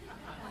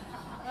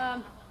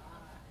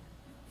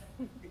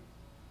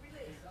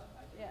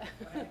 Yeah.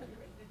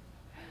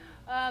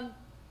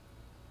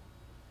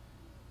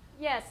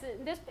 Yes,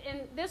 in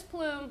this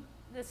plume,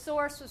 the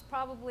source was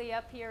probably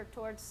up here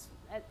towards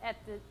at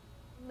the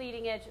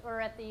leading edge or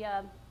at the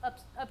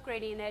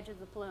upgrading edge of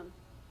the plume.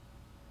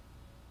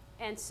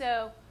 And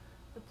so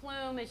the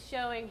plume is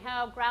showing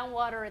how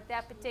groundwater at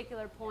that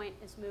particular point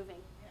is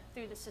moving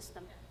through the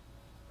system.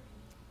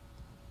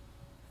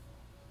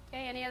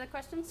 Okay, any other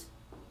questions?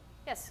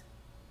 Yes?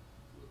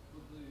 With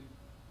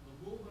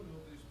the movement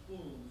of these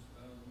plumes,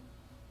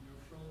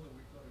 you've shown that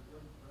we've got a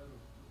good spread of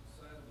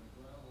sand and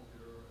gravel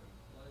here and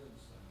clay and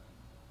sand.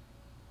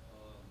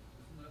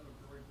 Isn't that a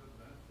very good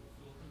natural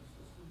filtering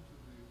system to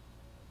the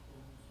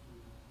plumes to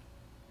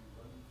be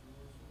running through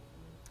and so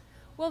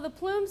forth? Well, the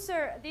plumes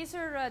these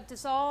are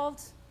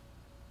dissolved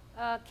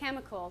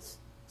chemicals,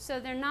 so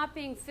they're not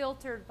being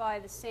filtered by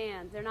the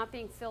sand. They're not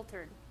being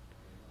filtered.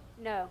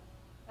 No.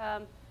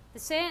 The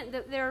sand,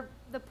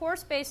 the pore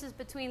spaces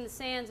between the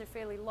sands are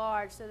fairly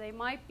large, so they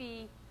might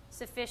be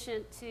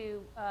sufficient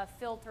to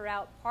filter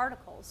out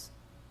particles,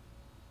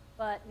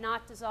 but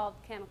not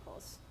dissolved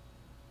chemicals.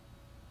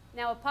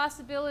 Now, a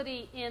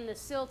possibility in the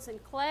silts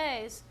and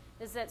clays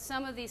is that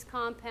some of these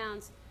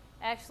compounds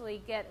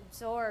actually get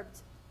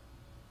absorbed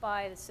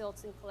by the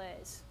silts and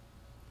clays.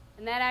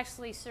 And that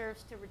actually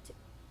serves to,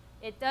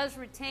 it does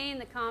retain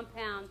the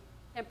compound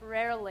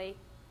temporarily,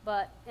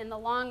 but in the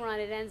long run,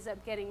 it ends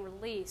up getting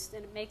released,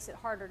 and it makes it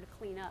harder to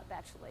clean up,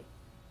 actually.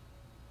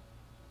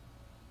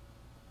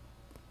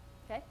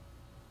 Okay?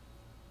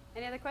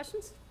 Any other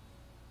questions?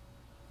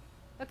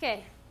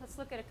 Okay, let's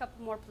look at a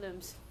couple more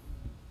plumes.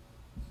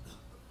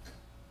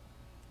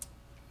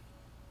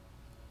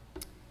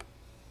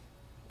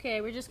 Okay,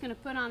 we're just going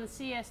to put on the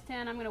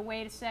CS10. I'm going to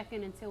wait a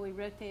second until we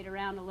rotate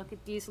around to look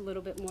at these a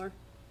little bit more.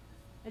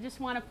 I just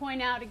want to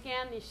point out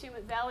again the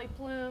Ashumet Valley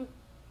plume.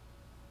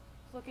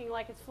 It's looking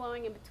like it's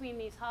flowing in between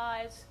these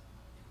highs,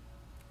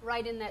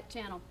 right in that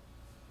channel.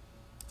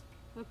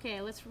 Okay,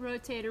 let's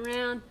rotate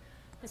around.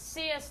 The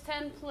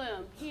CS10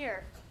 plume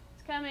here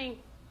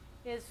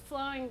is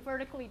flowing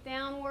vertically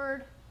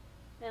downward,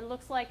 and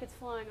looks like it's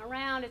flowing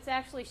around. It's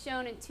actually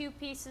shown in two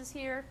pieces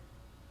here,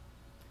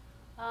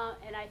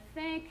 and I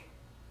think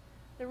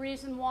the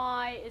reason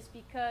why is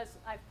because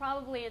I've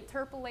probably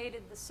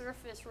interpolated the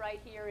surface right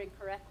here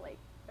incorrectly.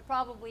 I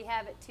probably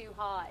have it too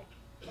high.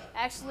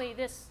 Actually,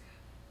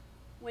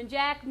 when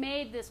Jack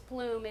made this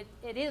plume,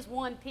 it is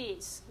one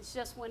piece. It's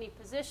just when he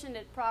positioned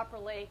it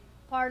properly,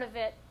 part of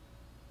it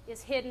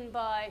is hidden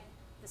by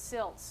the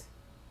silts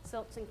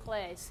and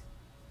clays.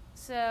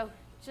 So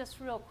just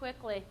real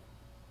quickly,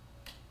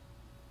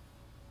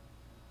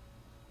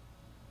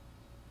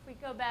 if we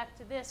go back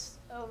to this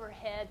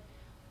overhead,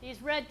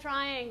 these red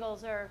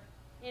triangles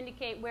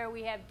indicate where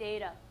we have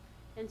data.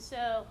 And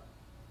so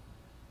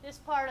this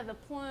part of the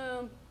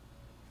plume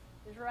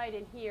is right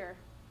in here.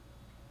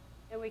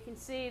 And we can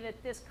see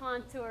that this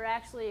contour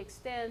actually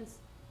extends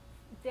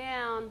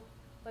down,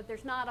 but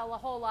there's not a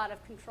whole lot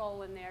of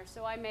control in there.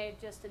 So I may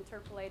have just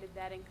interpolated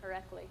that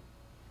incorrectly.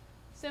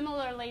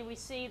 Similarly, we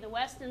see the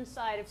western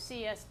side of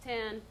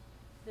CS10,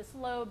 this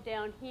lobe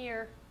down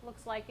here,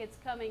 looks like it's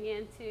coming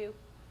into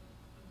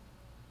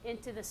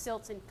the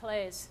silts and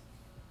clays.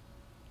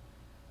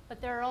 But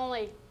there are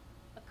only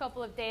a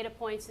couple of data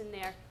points in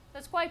there. So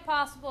it's quite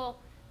possible,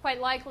 quite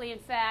likely in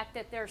fact,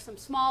 that there are some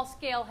small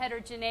scale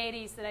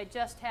heterogeneities that I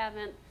just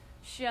haven't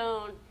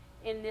shown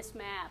in this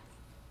map.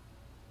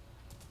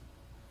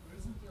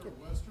 Isn't there a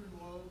western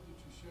lobe that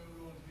you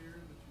showed on here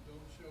that you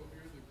don't show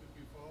here that could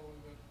be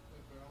following that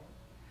valley?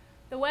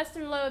 The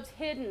western lobe's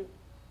hidden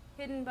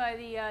by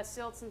the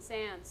silts and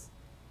sands.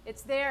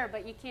 It's there,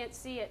 but you can't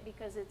see it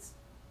because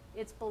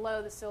it's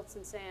below the silts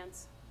and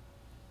sands.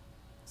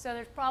 So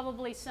there's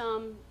probably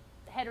some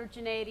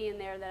heterogeneity in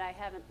there that I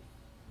haven't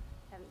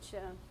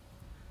shown.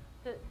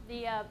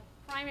 The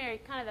primary,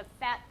 kind of the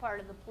fat part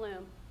of the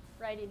plume,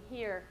 right in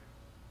here,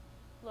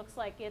 looks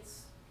like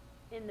it's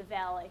in the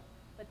valley,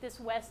 but this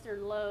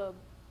western lobe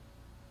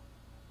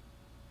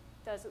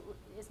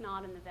is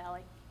not in the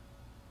valley.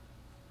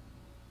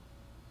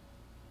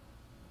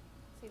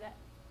 See that?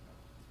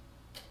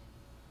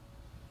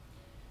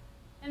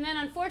 And then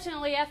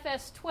unfortunately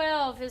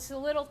FS12 is a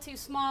little too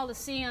small to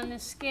see on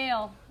this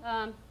scale,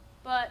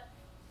 but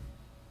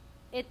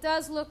it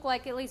does look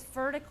like, at least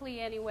vertically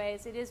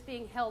anyways, it is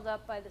being held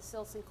up by the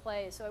silts and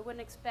clays, so I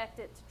wouldn't expect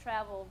it to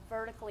travel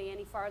vertically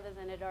any farther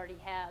than it already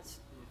has.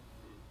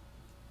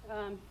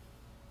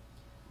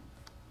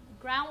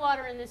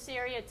 Groundwater in this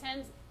area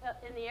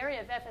in the area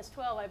of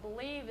FS12, I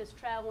believe, is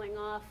traveling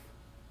off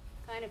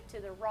kind of to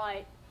the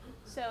right,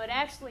 so it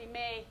actually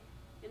may,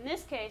 in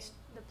this case,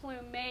 the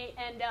plume may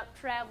end up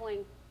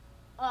traveling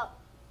up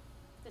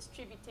this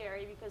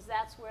tributary because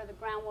that's where the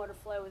groundwater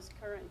flow is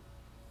occurring,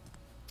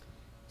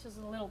 which is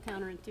a little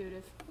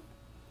counterintuitive.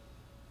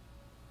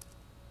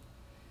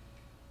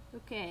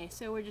 Okay,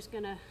 so we're just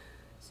going to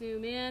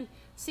zoom in.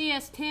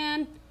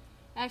 CS10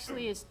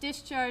 actually is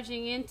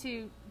discharging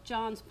into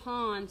John's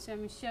Pond, so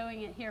I'm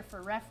showing it here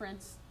for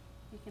reference.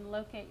 You can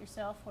locate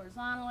yourself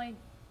horizontally,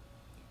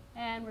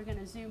 and we're going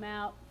to zoom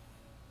out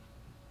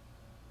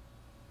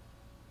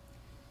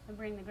and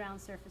bring the ground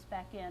surface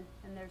back in,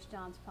 and there's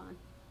John's Pond.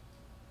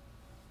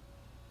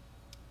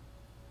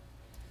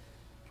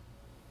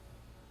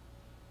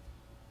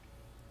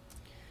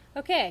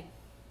 Okay,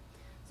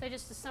 so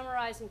just to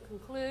summarize and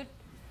conclude,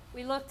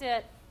 we looked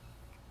at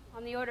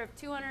on the order of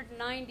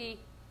 290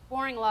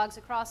 boring logs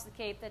across the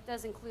Cape. That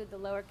does include the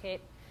lower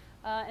Cape.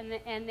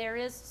 And there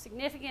is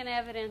significant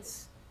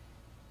evidence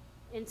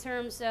in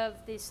terms of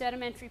the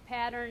sedimentary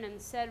pattern and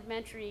the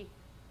sedimentary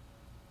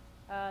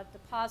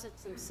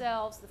deposits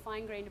themselves, the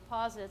fine-grained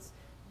deposits,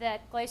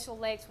 that glacial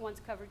lakes once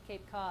covered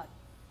Cape Cod.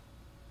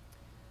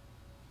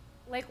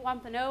 Lake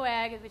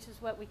Wampanoag, which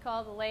is what we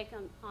call the lake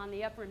on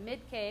the upper and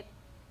mid-Cape,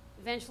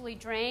 eventually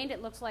drained.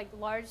 It looks like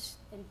large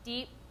and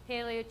deep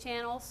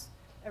paleochannels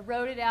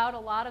eroded out a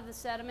lot of the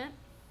sediment,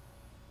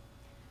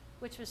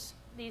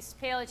 these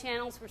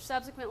paleochannels were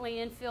subsequently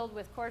infilled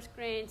with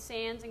coarse-grained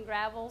sands and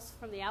gravels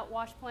from the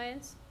outwash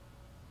plains.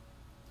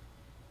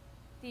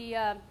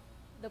 The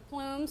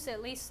plumes,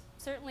 at least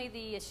certainly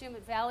the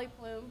Ashumet Valley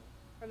plume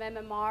from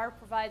MMR,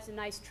 provides a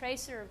nice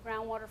tracer of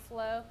groundwater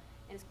flow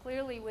and is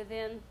clearly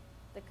within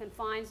the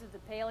confines of the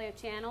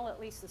paleochannel,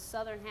 at least the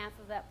southern half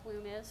of that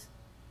plume is.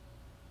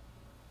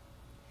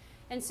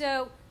 And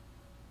so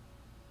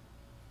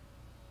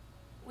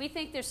we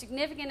think there's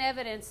significant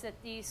evidence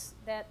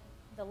that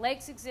the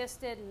lakes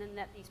existed and then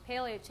that these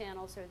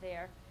paleochannels are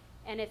there.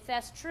 And if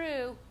that's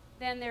true,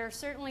 then there are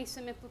certainly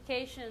some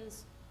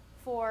implications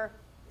for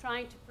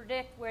trying to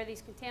predict where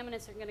these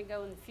contaminants are going to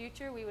go in the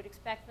future. We would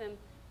expect them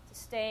to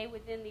stay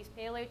within these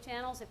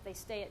paleochannels if they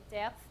stay at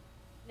depth.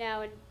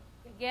 Now,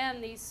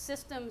 again, these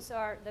systems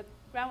are, the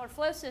groundwater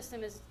flow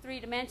system is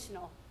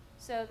three-dimensional.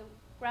 So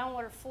the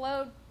groundwater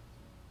flow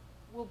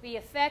will be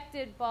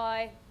affected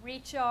by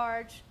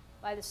recharge,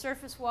 by the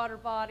surface water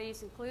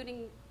bodies,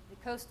 including the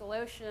coastal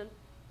ocean.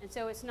 And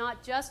so it's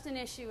not just an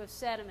issue of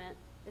sediment,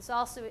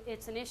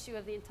 it's an issue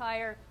of the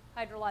entire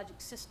hydrologic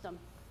system.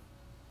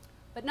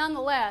 But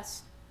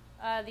nonetheless,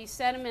 these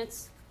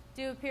sediments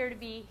do appear to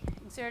be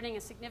exerting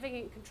a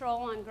significant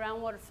control on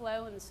groundwater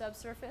flow in the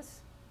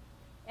subsurface.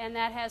 And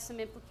that has some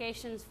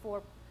implications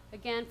for,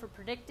 again, for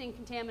predicting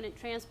contaminant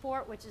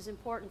transport, which is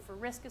important for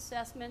risk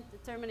assessment,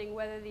 determining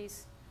whether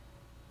these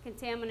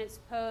contaminants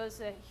pose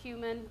a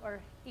human or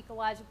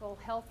ecological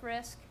health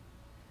risk.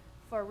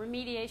 For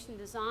remediation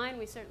design,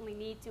 we certainly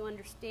need to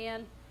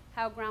understand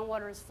how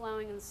groundwater is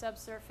flowing in the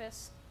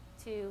subsurface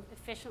to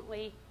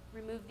efficiently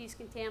remove these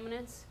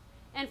contaminants.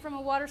 And from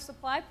a water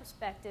supply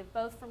perspective,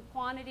 both from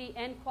quantity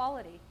and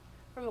quality.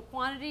 From a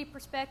quantity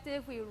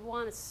perspective, we would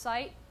want to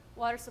site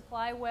water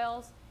supply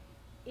wells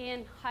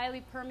in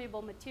highly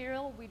permeable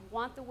material. We'd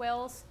want the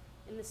wells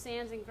in the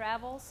sands and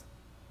gravels.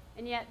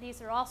 And yet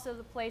these are also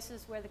the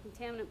places where the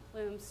contaminant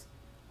plumes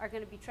are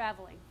going to be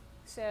traveling.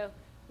 So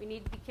we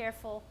need to be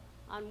careful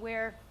on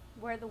where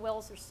the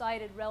wells are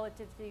sited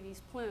relative to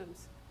these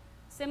plumes.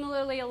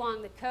 Similarly,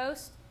 along the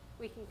coast,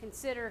 we can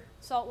consider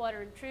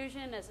saltwater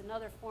intrusion as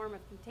another form of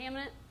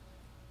contaminant.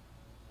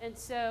 And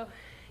so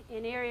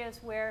in areas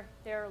where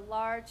there are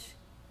large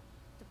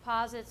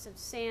deposits of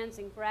sands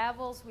and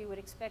gravels, we would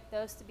expect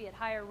those to be at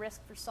higher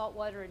risk for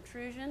saltwater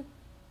intrusion,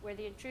 where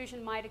the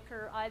intrusion might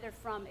occur either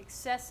from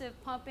excessive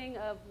pumping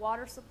of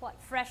water supply,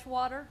 fresh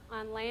water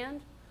on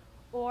land,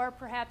 or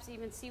perhaps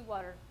even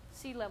seawater,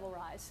 sea level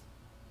rise.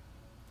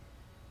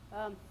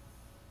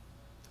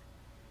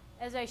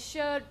 As I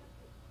showed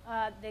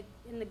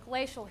in the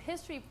glacial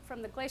history,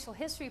 from the glacial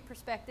history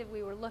perspective,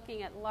 we were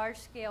looking at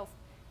large-scale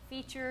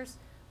features.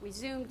 We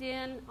zoomed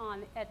in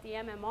at the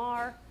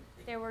MMR.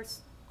 There were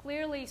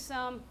clearly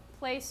some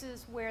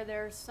places where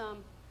there's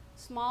some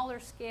smaller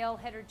scale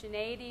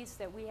heterogeneities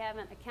that we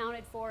haven't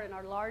accounted for in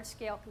our large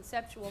scale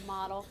conceptual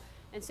model.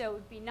 And so it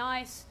would be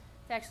nice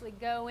to actually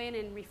go in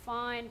and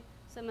refine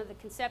some of the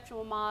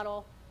conceptual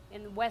model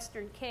in the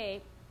Western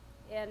Cape.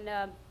 And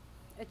a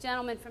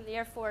gentleman from the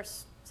Air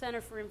Force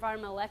Center for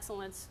Environmental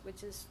Excellence,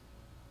 which is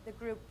the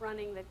group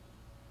running the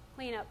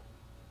cleanup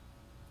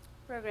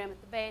program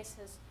at the base,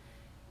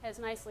 has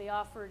nicely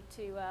offered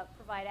to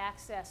provide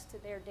access to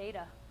their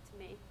data to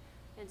me.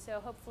 And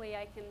so hopefully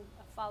I can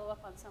follow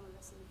up on some of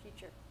this in the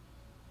future.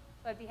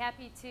 So I'd be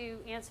happy to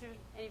answer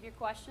any of your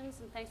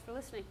questions, and thanks for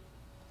listening.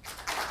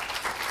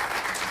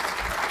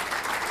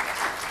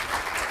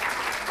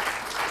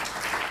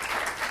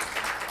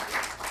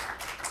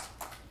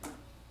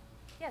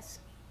 Yes?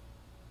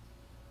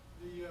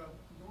 The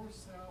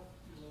north-south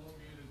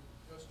elongated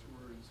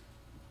estuaries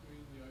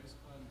between the ice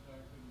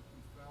contact and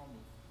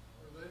Falmouth,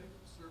 are they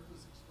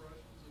surface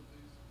expressions of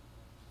these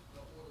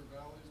meltwater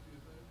valleys, do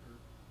you think, or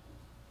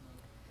not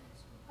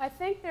so? I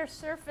think they're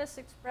surface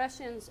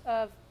expressions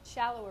of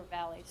shallower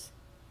valleys.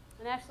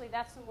 And actually,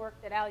 that's some work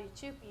that Al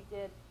Yachupi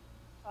did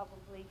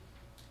probably,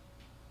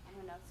 I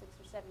don't know, 6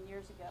 or 7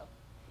 years ago.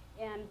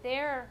 And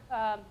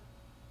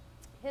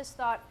his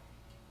thought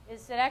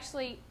is that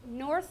actually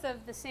north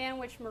of the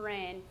Sandwich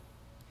Moraine,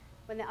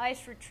 when the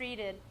ice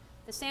retreated,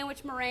 the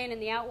Sandwich Moraine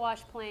and the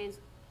outwash plains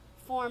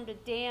formed a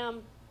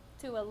dam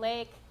to a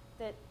lake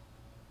that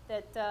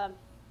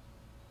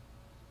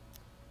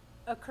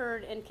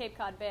occurred in Cape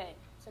Cod Bay.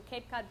 So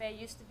Cape Cod Bay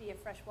used to be a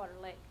freshwater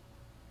lake.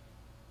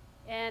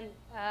 And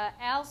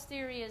Al's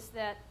theory is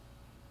that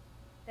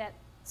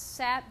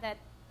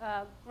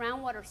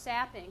groundwater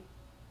sapping,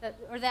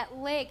 or that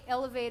lake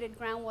elevated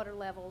groundwater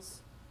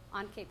levels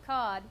on Cape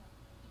Cod,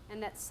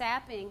 and that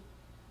sapping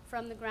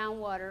from the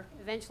groundwater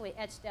eventually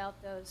etched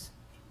out those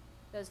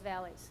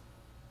valleys.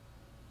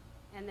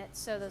 And that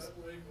so those. Is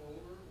that lake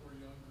older or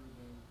younger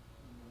than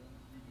the one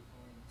that you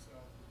defined south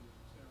of the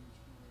Sandwich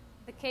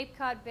Moraine? The Cape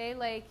Cod Bay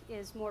Lake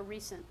is more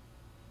recent.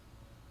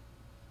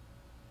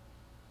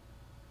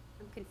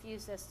 I'm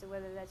confused as to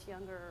whether that's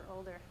younger or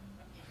older.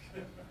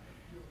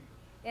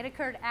 It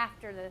occurred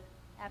after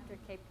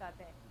Cape Cod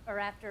Bay, or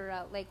after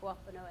Lake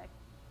Wampanoag.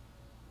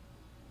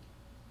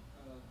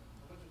 How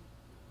much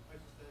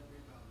isostatic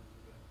rebound has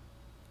there been?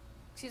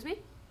 Excuse me?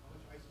 How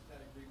much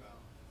isostatic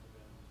rebound has there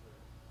been in this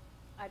area?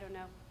 I don't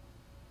know.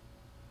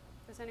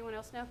 Does anyone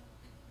else know?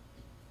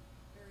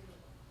 Very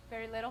little.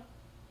 Very little?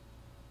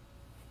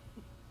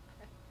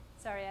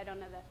 Sorry, I don't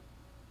know that.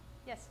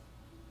 Yes?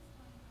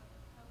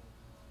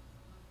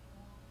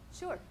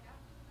 Sure.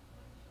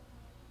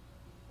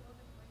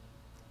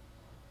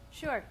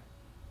 Sure.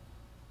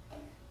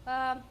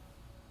 What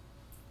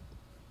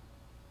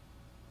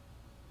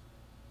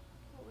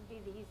would be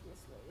the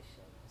easiest way to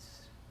show this?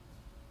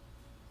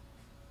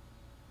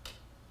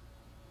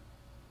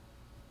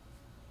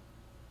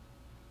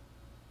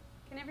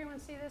 everyone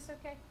see this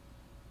okay?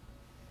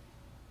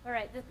 All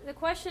right, the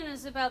question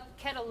is about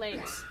kettle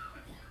lakes.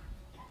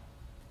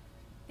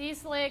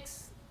 These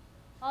lakes,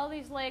 all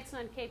these lakes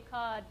on Cape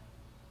Cod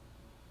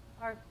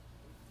are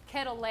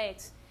kettle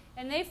lakes.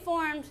 And they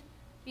formed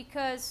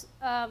because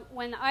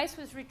when the ice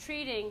was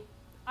retreating,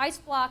 ice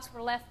blocks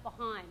were left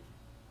behind.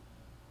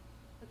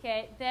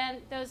 Okay,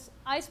 then those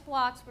ice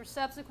blocks were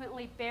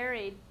subsequently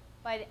buried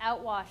by the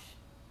outwash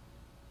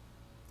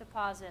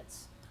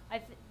deposits.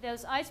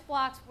 Those ice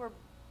blocks were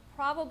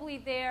probably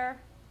there,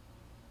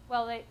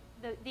 well,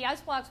 the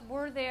ice blocks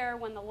were there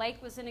when the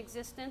lake was in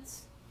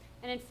existence.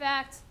 And in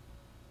fact,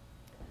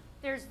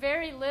 there's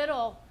very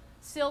little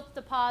silt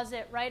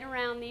deposit right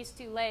around these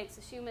two lakes,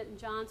 the Shumat and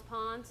Johns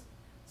Ponds.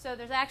 So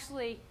there's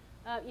actually,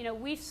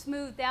 we've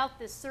smoothed out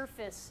this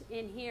surface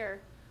in here,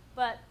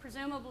 but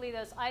presumably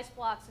those ice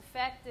blocks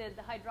affected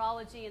the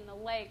hydrology in the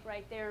lake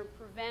right there and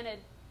prevented,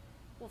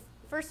 well,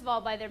 first of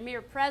all, by their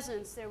mere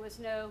presence, there was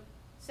no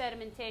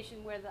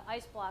sedimentation where the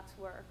ice blocks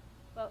were,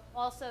 but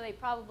also they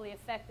probably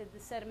affected the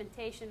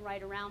sedimentation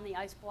right around the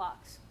ice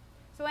blocks.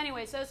 So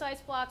anyways, those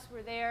ice blocks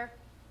were there.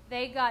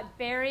 They got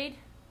buried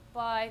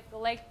by the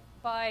lake,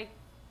 by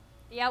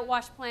the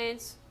outwash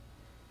plains.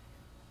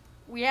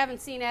 We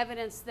haven't seen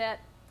evidence that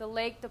the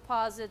lake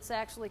deposits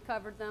actually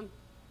covered them.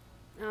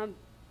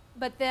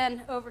 But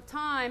then over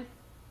time,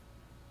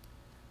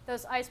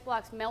 those ice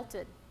blocks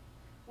melted.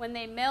 When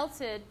they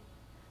melted,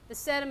 the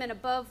sediment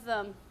above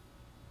them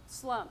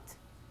slumped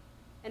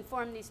and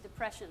formed these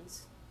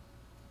depressions.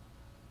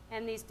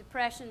 And these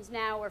depressions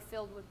now are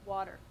filled with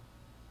water.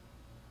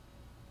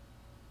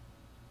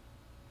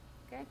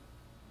 Okay?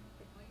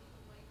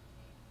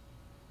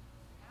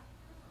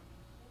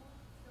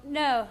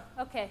 No,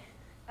 okay.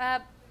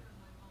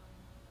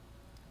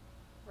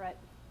 Right.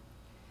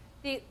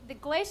 The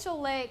glacial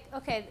lake,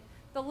 okay,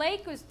 the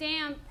lake was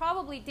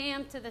probably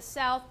dammed to the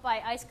south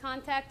by ice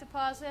contact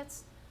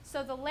deposits.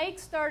 So the lake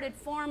started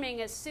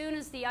forming as soon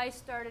as the ice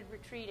started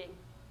retreating.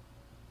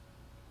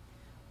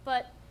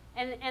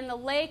 And the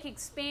lake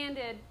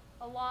expanded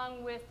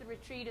along with the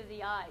retreat of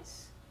the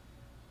ice.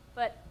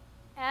 But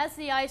as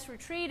the ice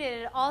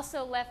retreated, it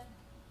also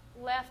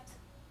left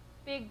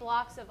big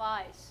blocks of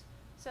ice.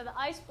 So the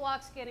ice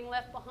blocks getting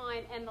left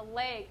behind and the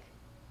lake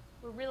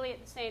were really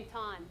at the same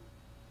time.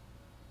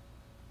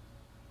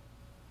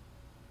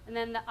 And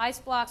then the ice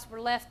blocks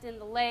were left in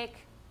the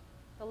lake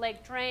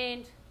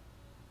drained,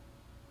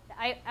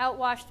 the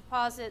outwash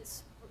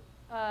deposits,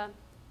 the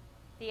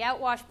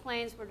outwash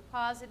plains were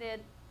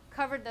deposited,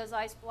 covered those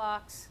ice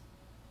blocks,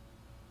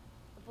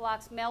 the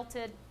blocks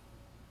melted,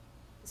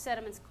 the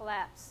sediments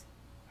collapsed.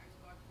 Ice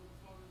blocks wouldn't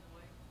float in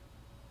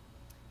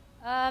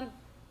the lake?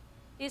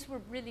 These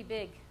were really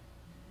big.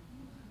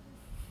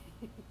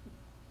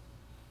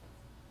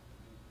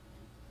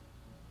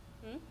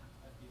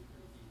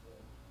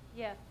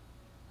 Yeah.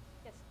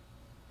 Yes.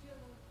 Do you have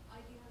an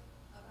idea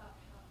about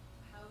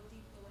how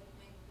deep the lake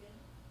may have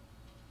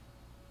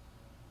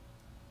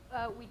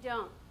been? We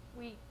don't.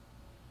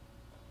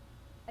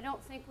 I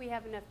don't think we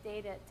have enough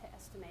data to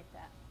estimate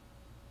that.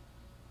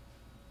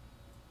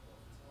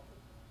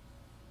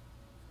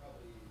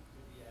 Probably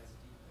could be as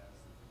deep as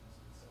the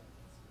thickness of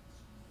the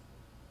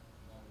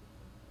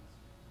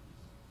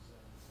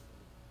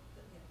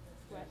sediments.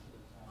 Right.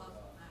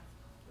 Possible max.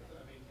 But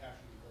I mean,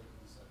 actually, like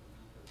we said, the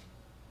deeper.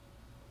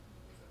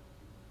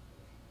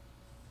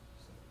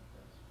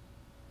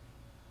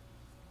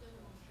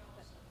 Minimum shell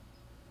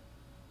size.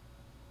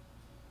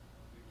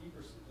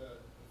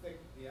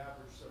 The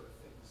average sort of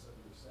thickness of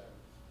your sediment,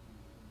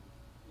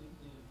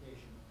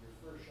 indication your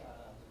first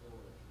shot out the door,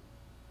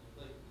 your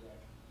lake would be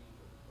actually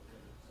deeper, but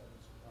then the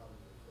sediments would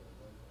probably fill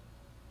away from.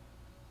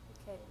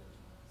 Okay.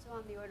 So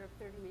on the order of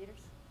 30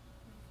 meters.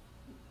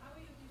 How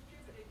are you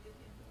distributing this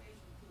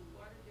information to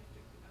water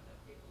districts and other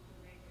people who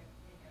may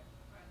have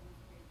private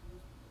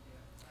use for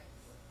their site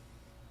work?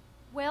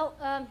 Well,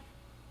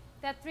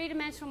 that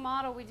three-dimensional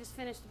model we just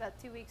finished about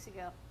 2 weeks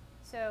ago.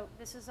 So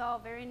this is all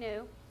very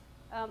new.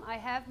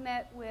 I have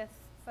met with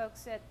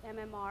folks at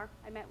MMR.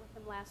 I met with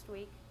them last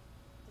week,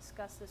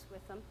 discussed this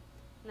with them.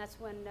 And that's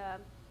when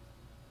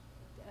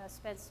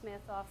Spence Smith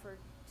offered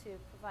to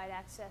provide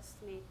access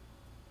to me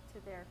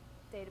to their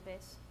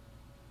database.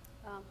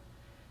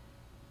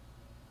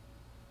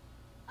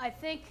 I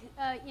think,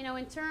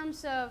 in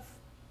terms of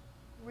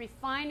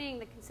refining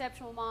the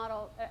conceptual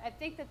model, I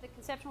think that the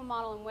conceptual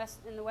model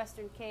in the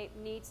Western Cape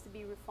needs to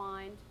be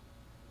refined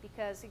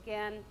because,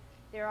 again,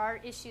 there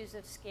are issues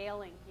of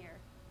scaling here.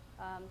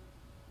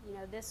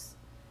 This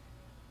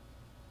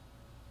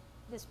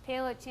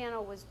payload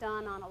channel was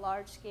done on a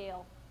large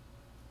scale,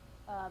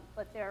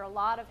 but there are a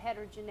lot of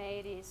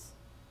heterogeneities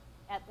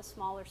at the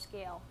smaller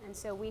scale. And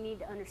so we need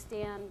to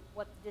understand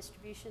what the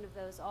distribution of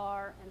those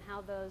are and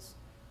how those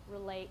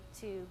relate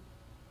to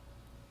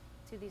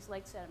these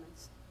lake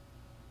sediments.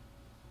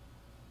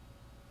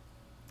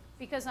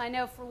 Because I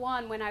know, for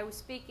one, when I was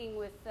speaking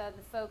with the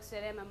folks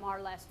at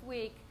MMR last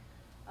week,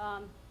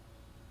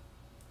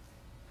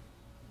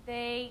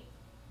 they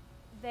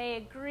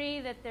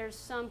agree that there's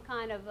some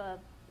kind of a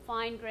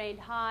fine-grained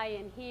high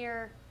in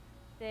here,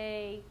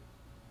 They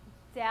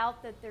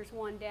doubt that there's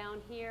one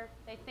down here.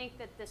 They think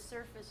that the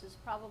surface is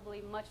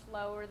probably much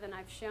lower than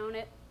I've shown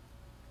it.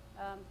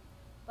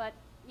 But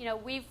you know,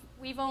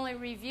 we've only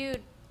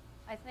reviewed,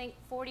 I think,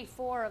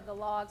 44 of the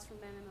logs from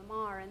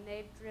MMR, and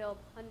they've drilled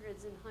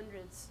hundreds and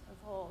hundreds of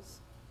holes.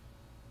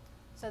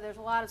 So there's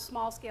a lot of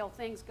small-scale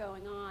things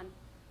going on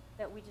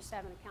that we just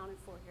haven't accounted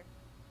for here.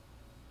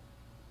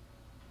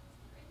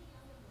 Is there any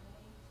other way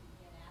to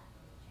get at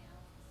those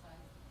channels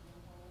besides the drill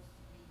holes?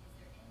 I mean, is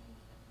there any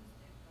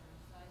acoustic or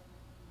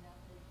seismic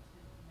method to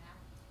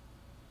map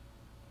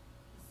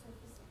the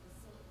surface of the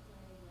silt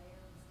clay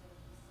layer instead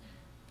of this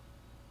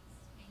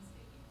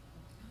painstaking?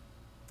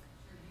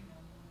 Sure you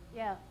know more.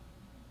 Yeah,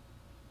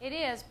 it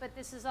is, but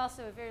this is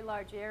also a very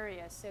large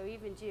area, so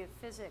even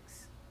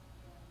geophysics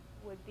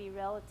would be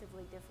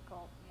relatively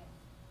difficult.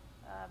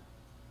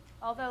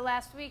 Although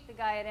last week the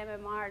guy at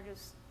MMR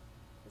just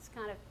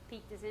kind of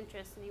piqued his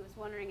interest, and he was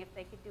wondering if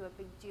they could do a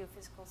big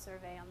geophysical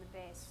survey on the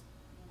base.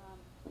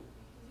 Because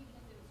even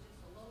if it was just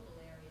a local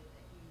area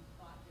that you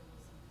thought there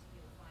was some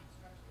particular fine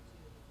structure to,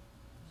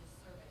 just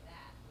survey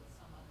that with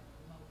some other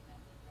remote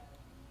method rather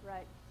than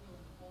Right,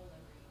 drilling a hole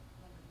every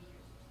 100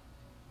 meters or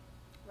something.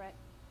 right.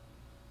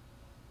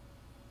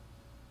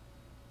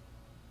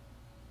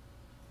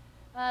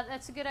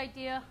 That's a good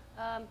idea.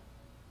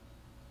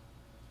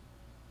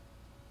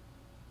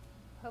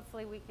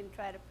 Hopefully we can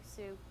try to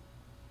pursue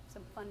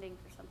some funding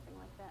for something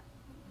like that.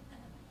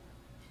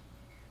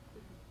 Do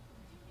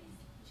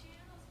these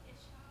channels get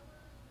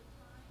shallower with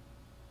time?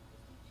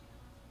 These new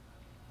channels you're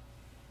talking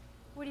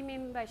about? What do you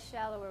mean by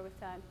shallower with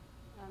time?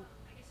 I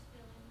guess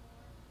fill in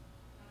more,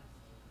 not as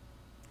deep.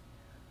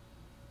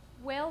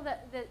 Well,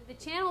 the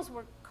channels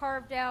were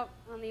carved out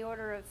on the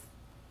order of,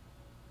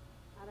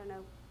 I don't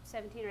know,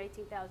 17 or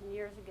 18,000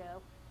 years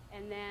ago,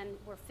 and then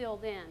were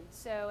filled in.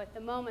 So at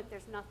the moment,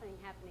 there's nothing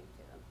happening to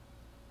them.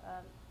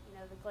 You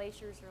know, the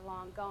glaciers are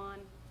long gone.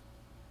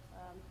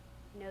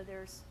 You know,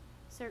 there's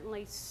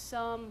certainly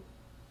some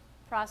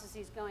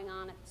processes going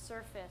on at the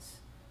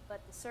surface,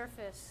 but the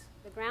surface,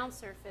 the ground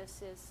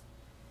surface is,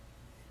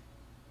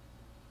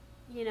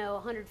 you know,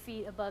 100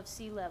 feet above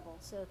sea level,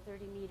 so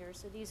 30 meters.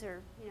 So these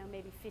are, you know,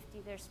 maybe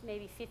 50, there's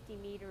maybe 50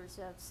 meters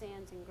of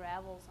sands and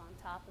gravels on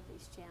top of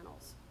these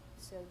channels.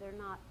 So they're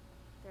not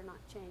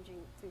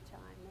changing through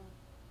time, no.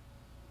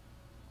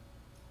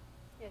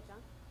 Yeah,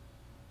 John?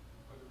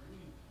 Are there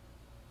any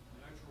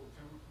natural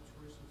chemical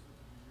choices that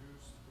can be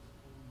used for the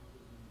plume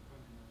other than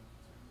depending on the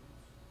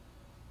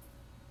contaminants?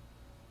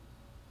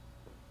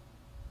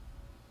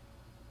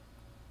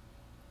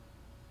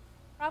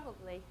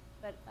 Probably,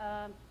 but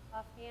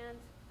offhand,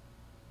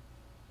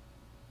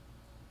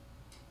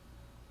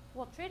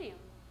 well, tritium,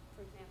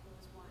 for example,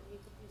 is one. You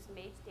could do some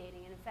age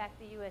dating, and in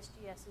fact, the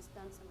USGS has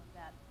done some of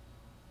that.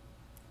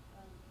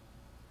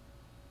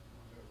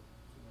 Don't have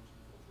too much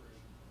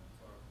infiltration from the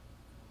top.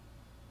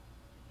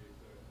 Negate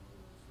that, in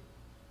other words,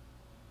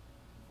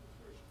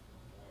 infiltration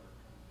from the water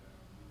coming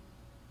down,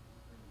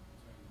 bringing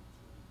contaminants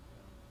really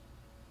down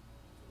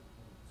into the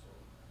plume. So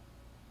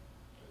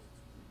as it's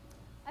moving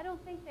down. I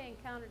don't think they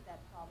encountered that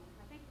problem.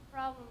 I think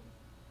the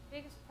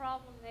biggest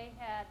problem they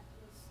had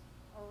was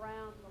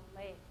around the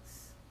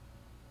lakes,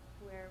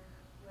 where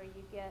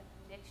you get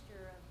a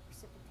mixture of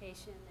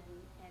precipitation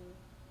and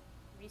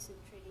recent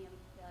tritium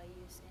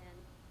values and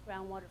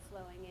groundwater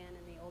flowing in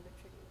and the older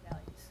tritium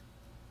values.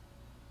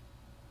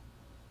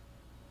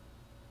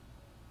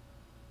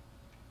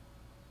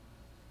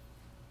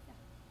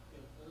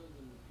 Yeah, other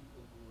than the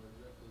people who are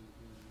directly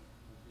in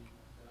the deep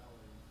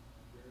valleys,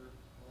 they're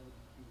all the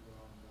people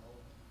around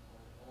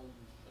all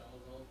use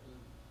shallow wells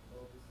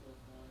above the silt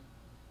line.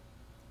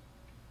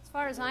 As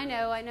far as I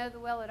know the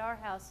well at our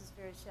house is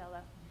very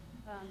shallow.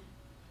 So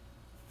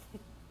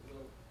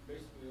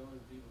basically, the only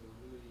people that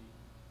are really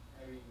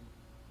having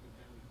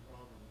contaminant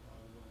problems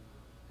are the ones that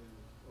are in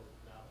the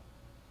sloped out.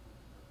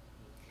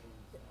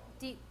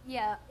 Deep,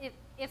 yeah,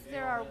 if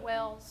there are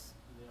wells.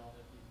 Do they all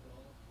have deep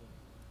wells?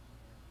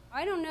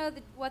 I don't know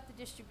what the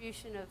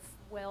distribution of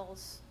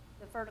wells,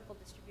 the vertical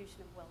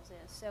distribution of wells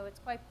is. So it's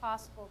quite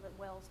possible that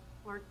wells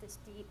aren't this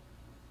deep.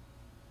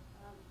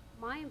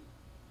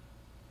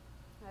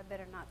 I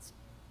better not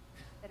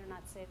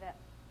say that.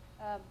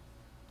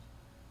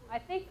 I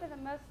think for the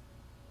most.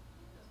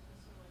 It doesn't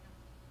necessarily have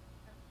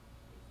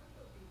it could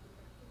go deeper,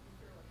 but it could be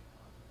fairly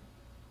shallow.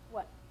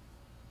 What?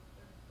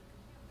 The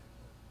contaminant.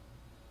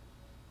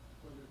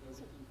 Well, there's no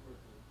reason for it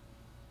to.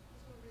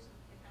 There's no reason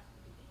it has to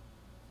be deep.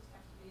 It just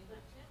has to be in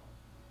that channel.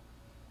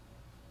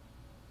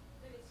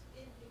 Then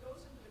it goes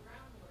into the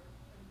groundwater,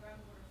 and the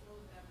groundwater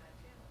flows down that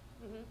channel.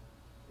 Mm-hmm.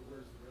 But where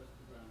does the rest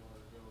of the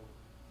groundwater go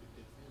if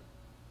it gets in?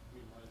 I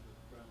mean, why does the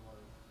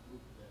groundwater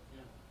move to that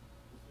channel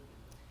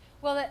specifically?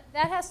 Well,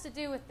 that has to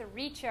do with the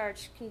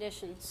recharge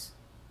conditions.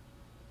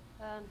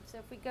 So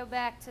if we go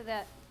back to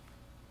that,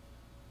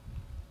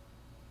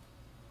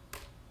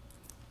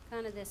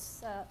 kind of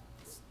this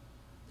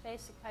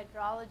basic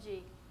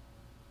hydrology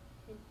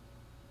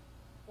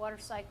water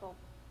cycle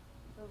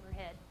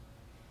overhead.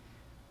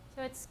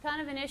 So it's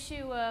kind of an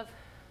issue of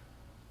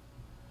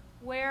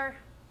where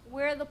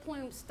where the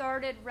plume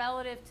started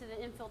relative to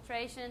the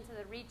infiltration, to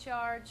the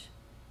recharge,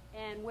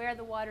 and where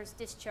the water's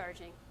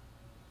discharging.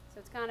 So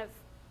it's kind of,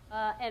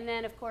 and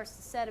then of course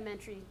the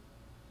sedimentary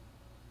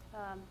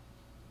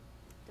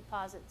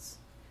deposits.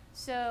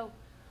 So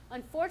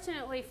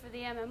unfortunately for the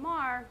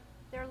MMR,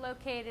 they're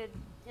located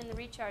in the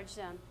recharge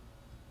zone.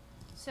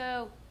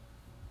 So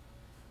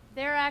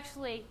they're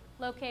actually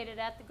located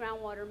at the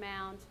groundwater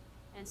mound,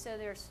 and so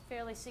there's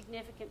fairly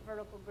significant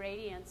vertical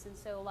gradients, and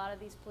so a lot of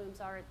these plumes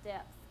are at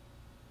depth.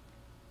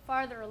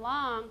 Farther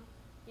along,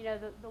 you know,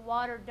 the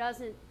water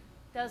doesn't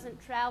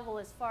travel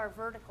as far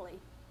vertically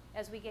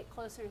as we get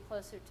closer and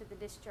closer to the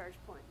discharge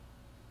point.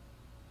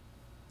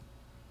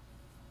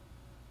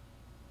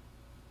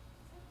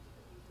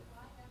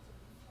 Why that's a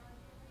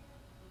recharge area?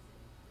 Is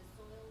it the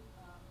soil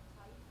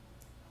type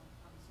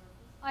on the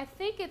surface? I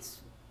think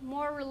it's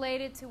more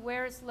related to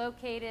where it's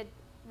located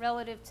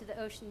relative to the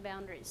ocean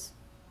boundaries.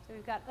 So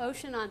we've got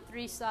ocean on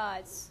 3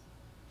 sides,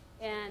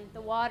 and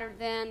the water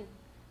then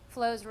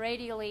flows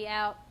radially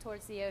out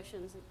towards the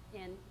oceans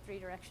in 3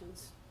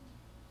 directions.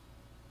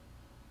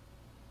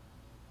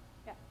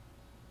 Yeah.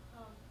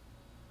 Do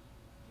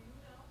you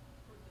know,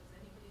 or does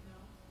anybody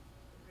know,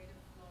 the rate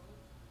of flow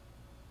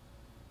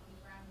on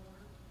the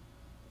groundwater,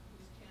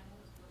 these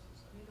channels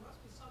versus, I mean, there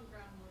must be some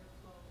groundwater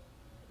flow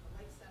in the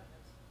lake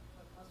sediments,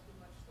 but it must be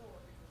much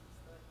slower because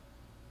it's the,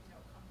 you know,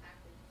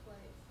 compacted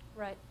clays.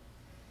 Right.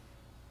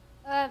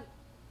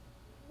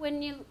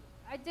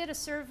 I did a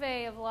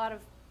survey of a lot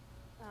of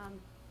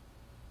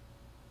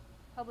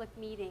public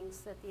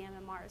meetings that the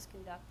MMR has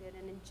conducted,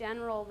 and in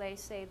general, they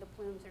say the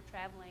plumes are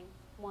traveling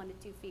 1 to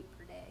 2 feet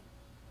per day,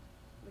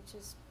 which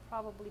is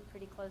probably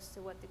pretty close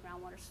to what the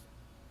groundwater's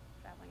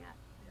traveling at.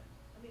 Yeah.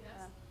 I mean,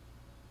 that's,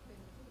 I mean,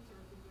 the plumes are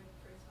a good way to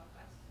trace how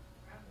fast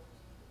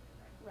groundwater's moving,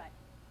 right?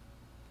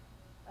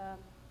 Right.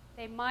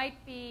 They might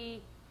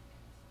be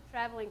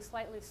traveling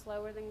slightly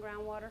slower than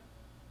groundwater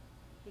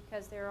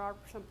because there are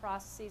some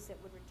processes that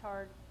would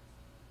retard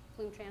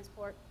plume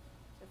transport.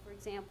 So for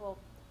example,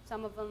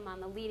 some of them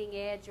on the leading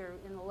edge or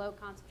in the low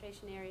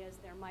concentration areas,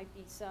 there might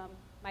be some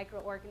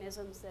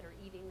microorganisms that are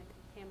eating the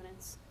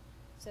contaminants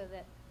so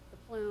that the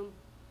plume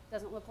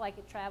doesn't look like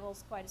it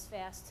travels quite as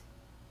fast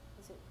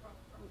as it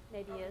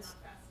maybe Probably is.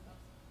 not fast enough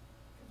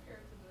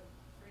compared to the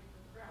rate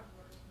that the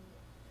groundwater's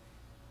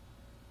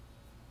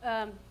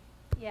moving.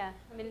 Yeah,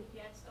 I mean, If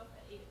you had stuff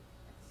that ate it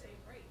at the same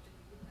rate, then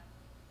you wouldn't have.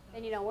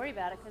 then you don't worry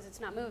about it because it's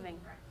not moving.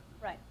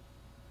 Right. Right.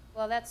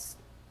 Well, that's,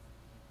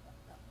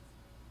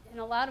 in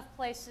a lot of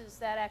places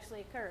that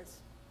actually occurs.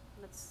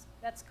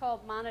 That's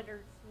called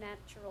monitored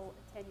natural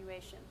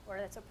attenuation, or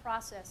that's a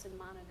process in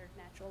monitored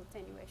natural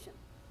attenuation.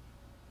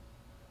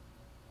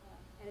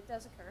 And it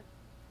does occur.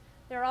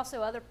 There are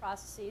also other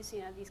processes, you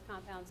know, these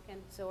compounds can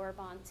absorb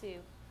onto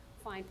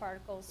fine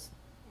particles,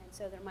 and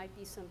so there might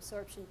be some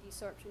absorption,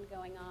 desorption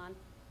going on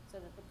so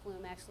that the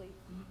plume actually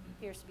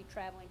appears to be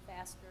traveling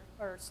faster,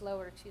 or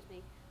slower, excuse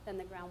me, than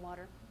the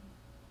groundwater.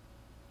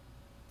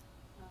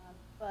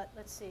 But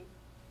let's see.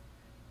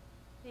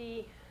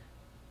 The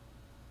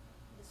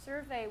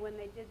survey, when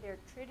they did their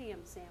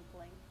tritium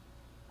sampling,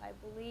 I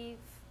believe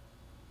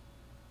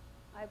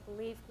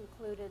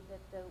concluded that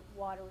the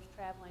water was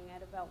traveling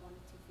at about 1 to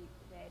 2 feet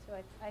per day. So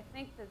I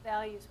think the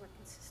values were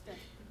consistent.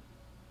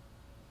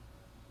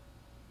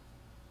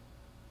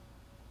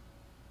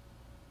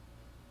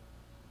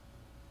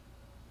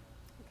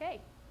 Okay,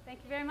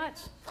 thank you very much.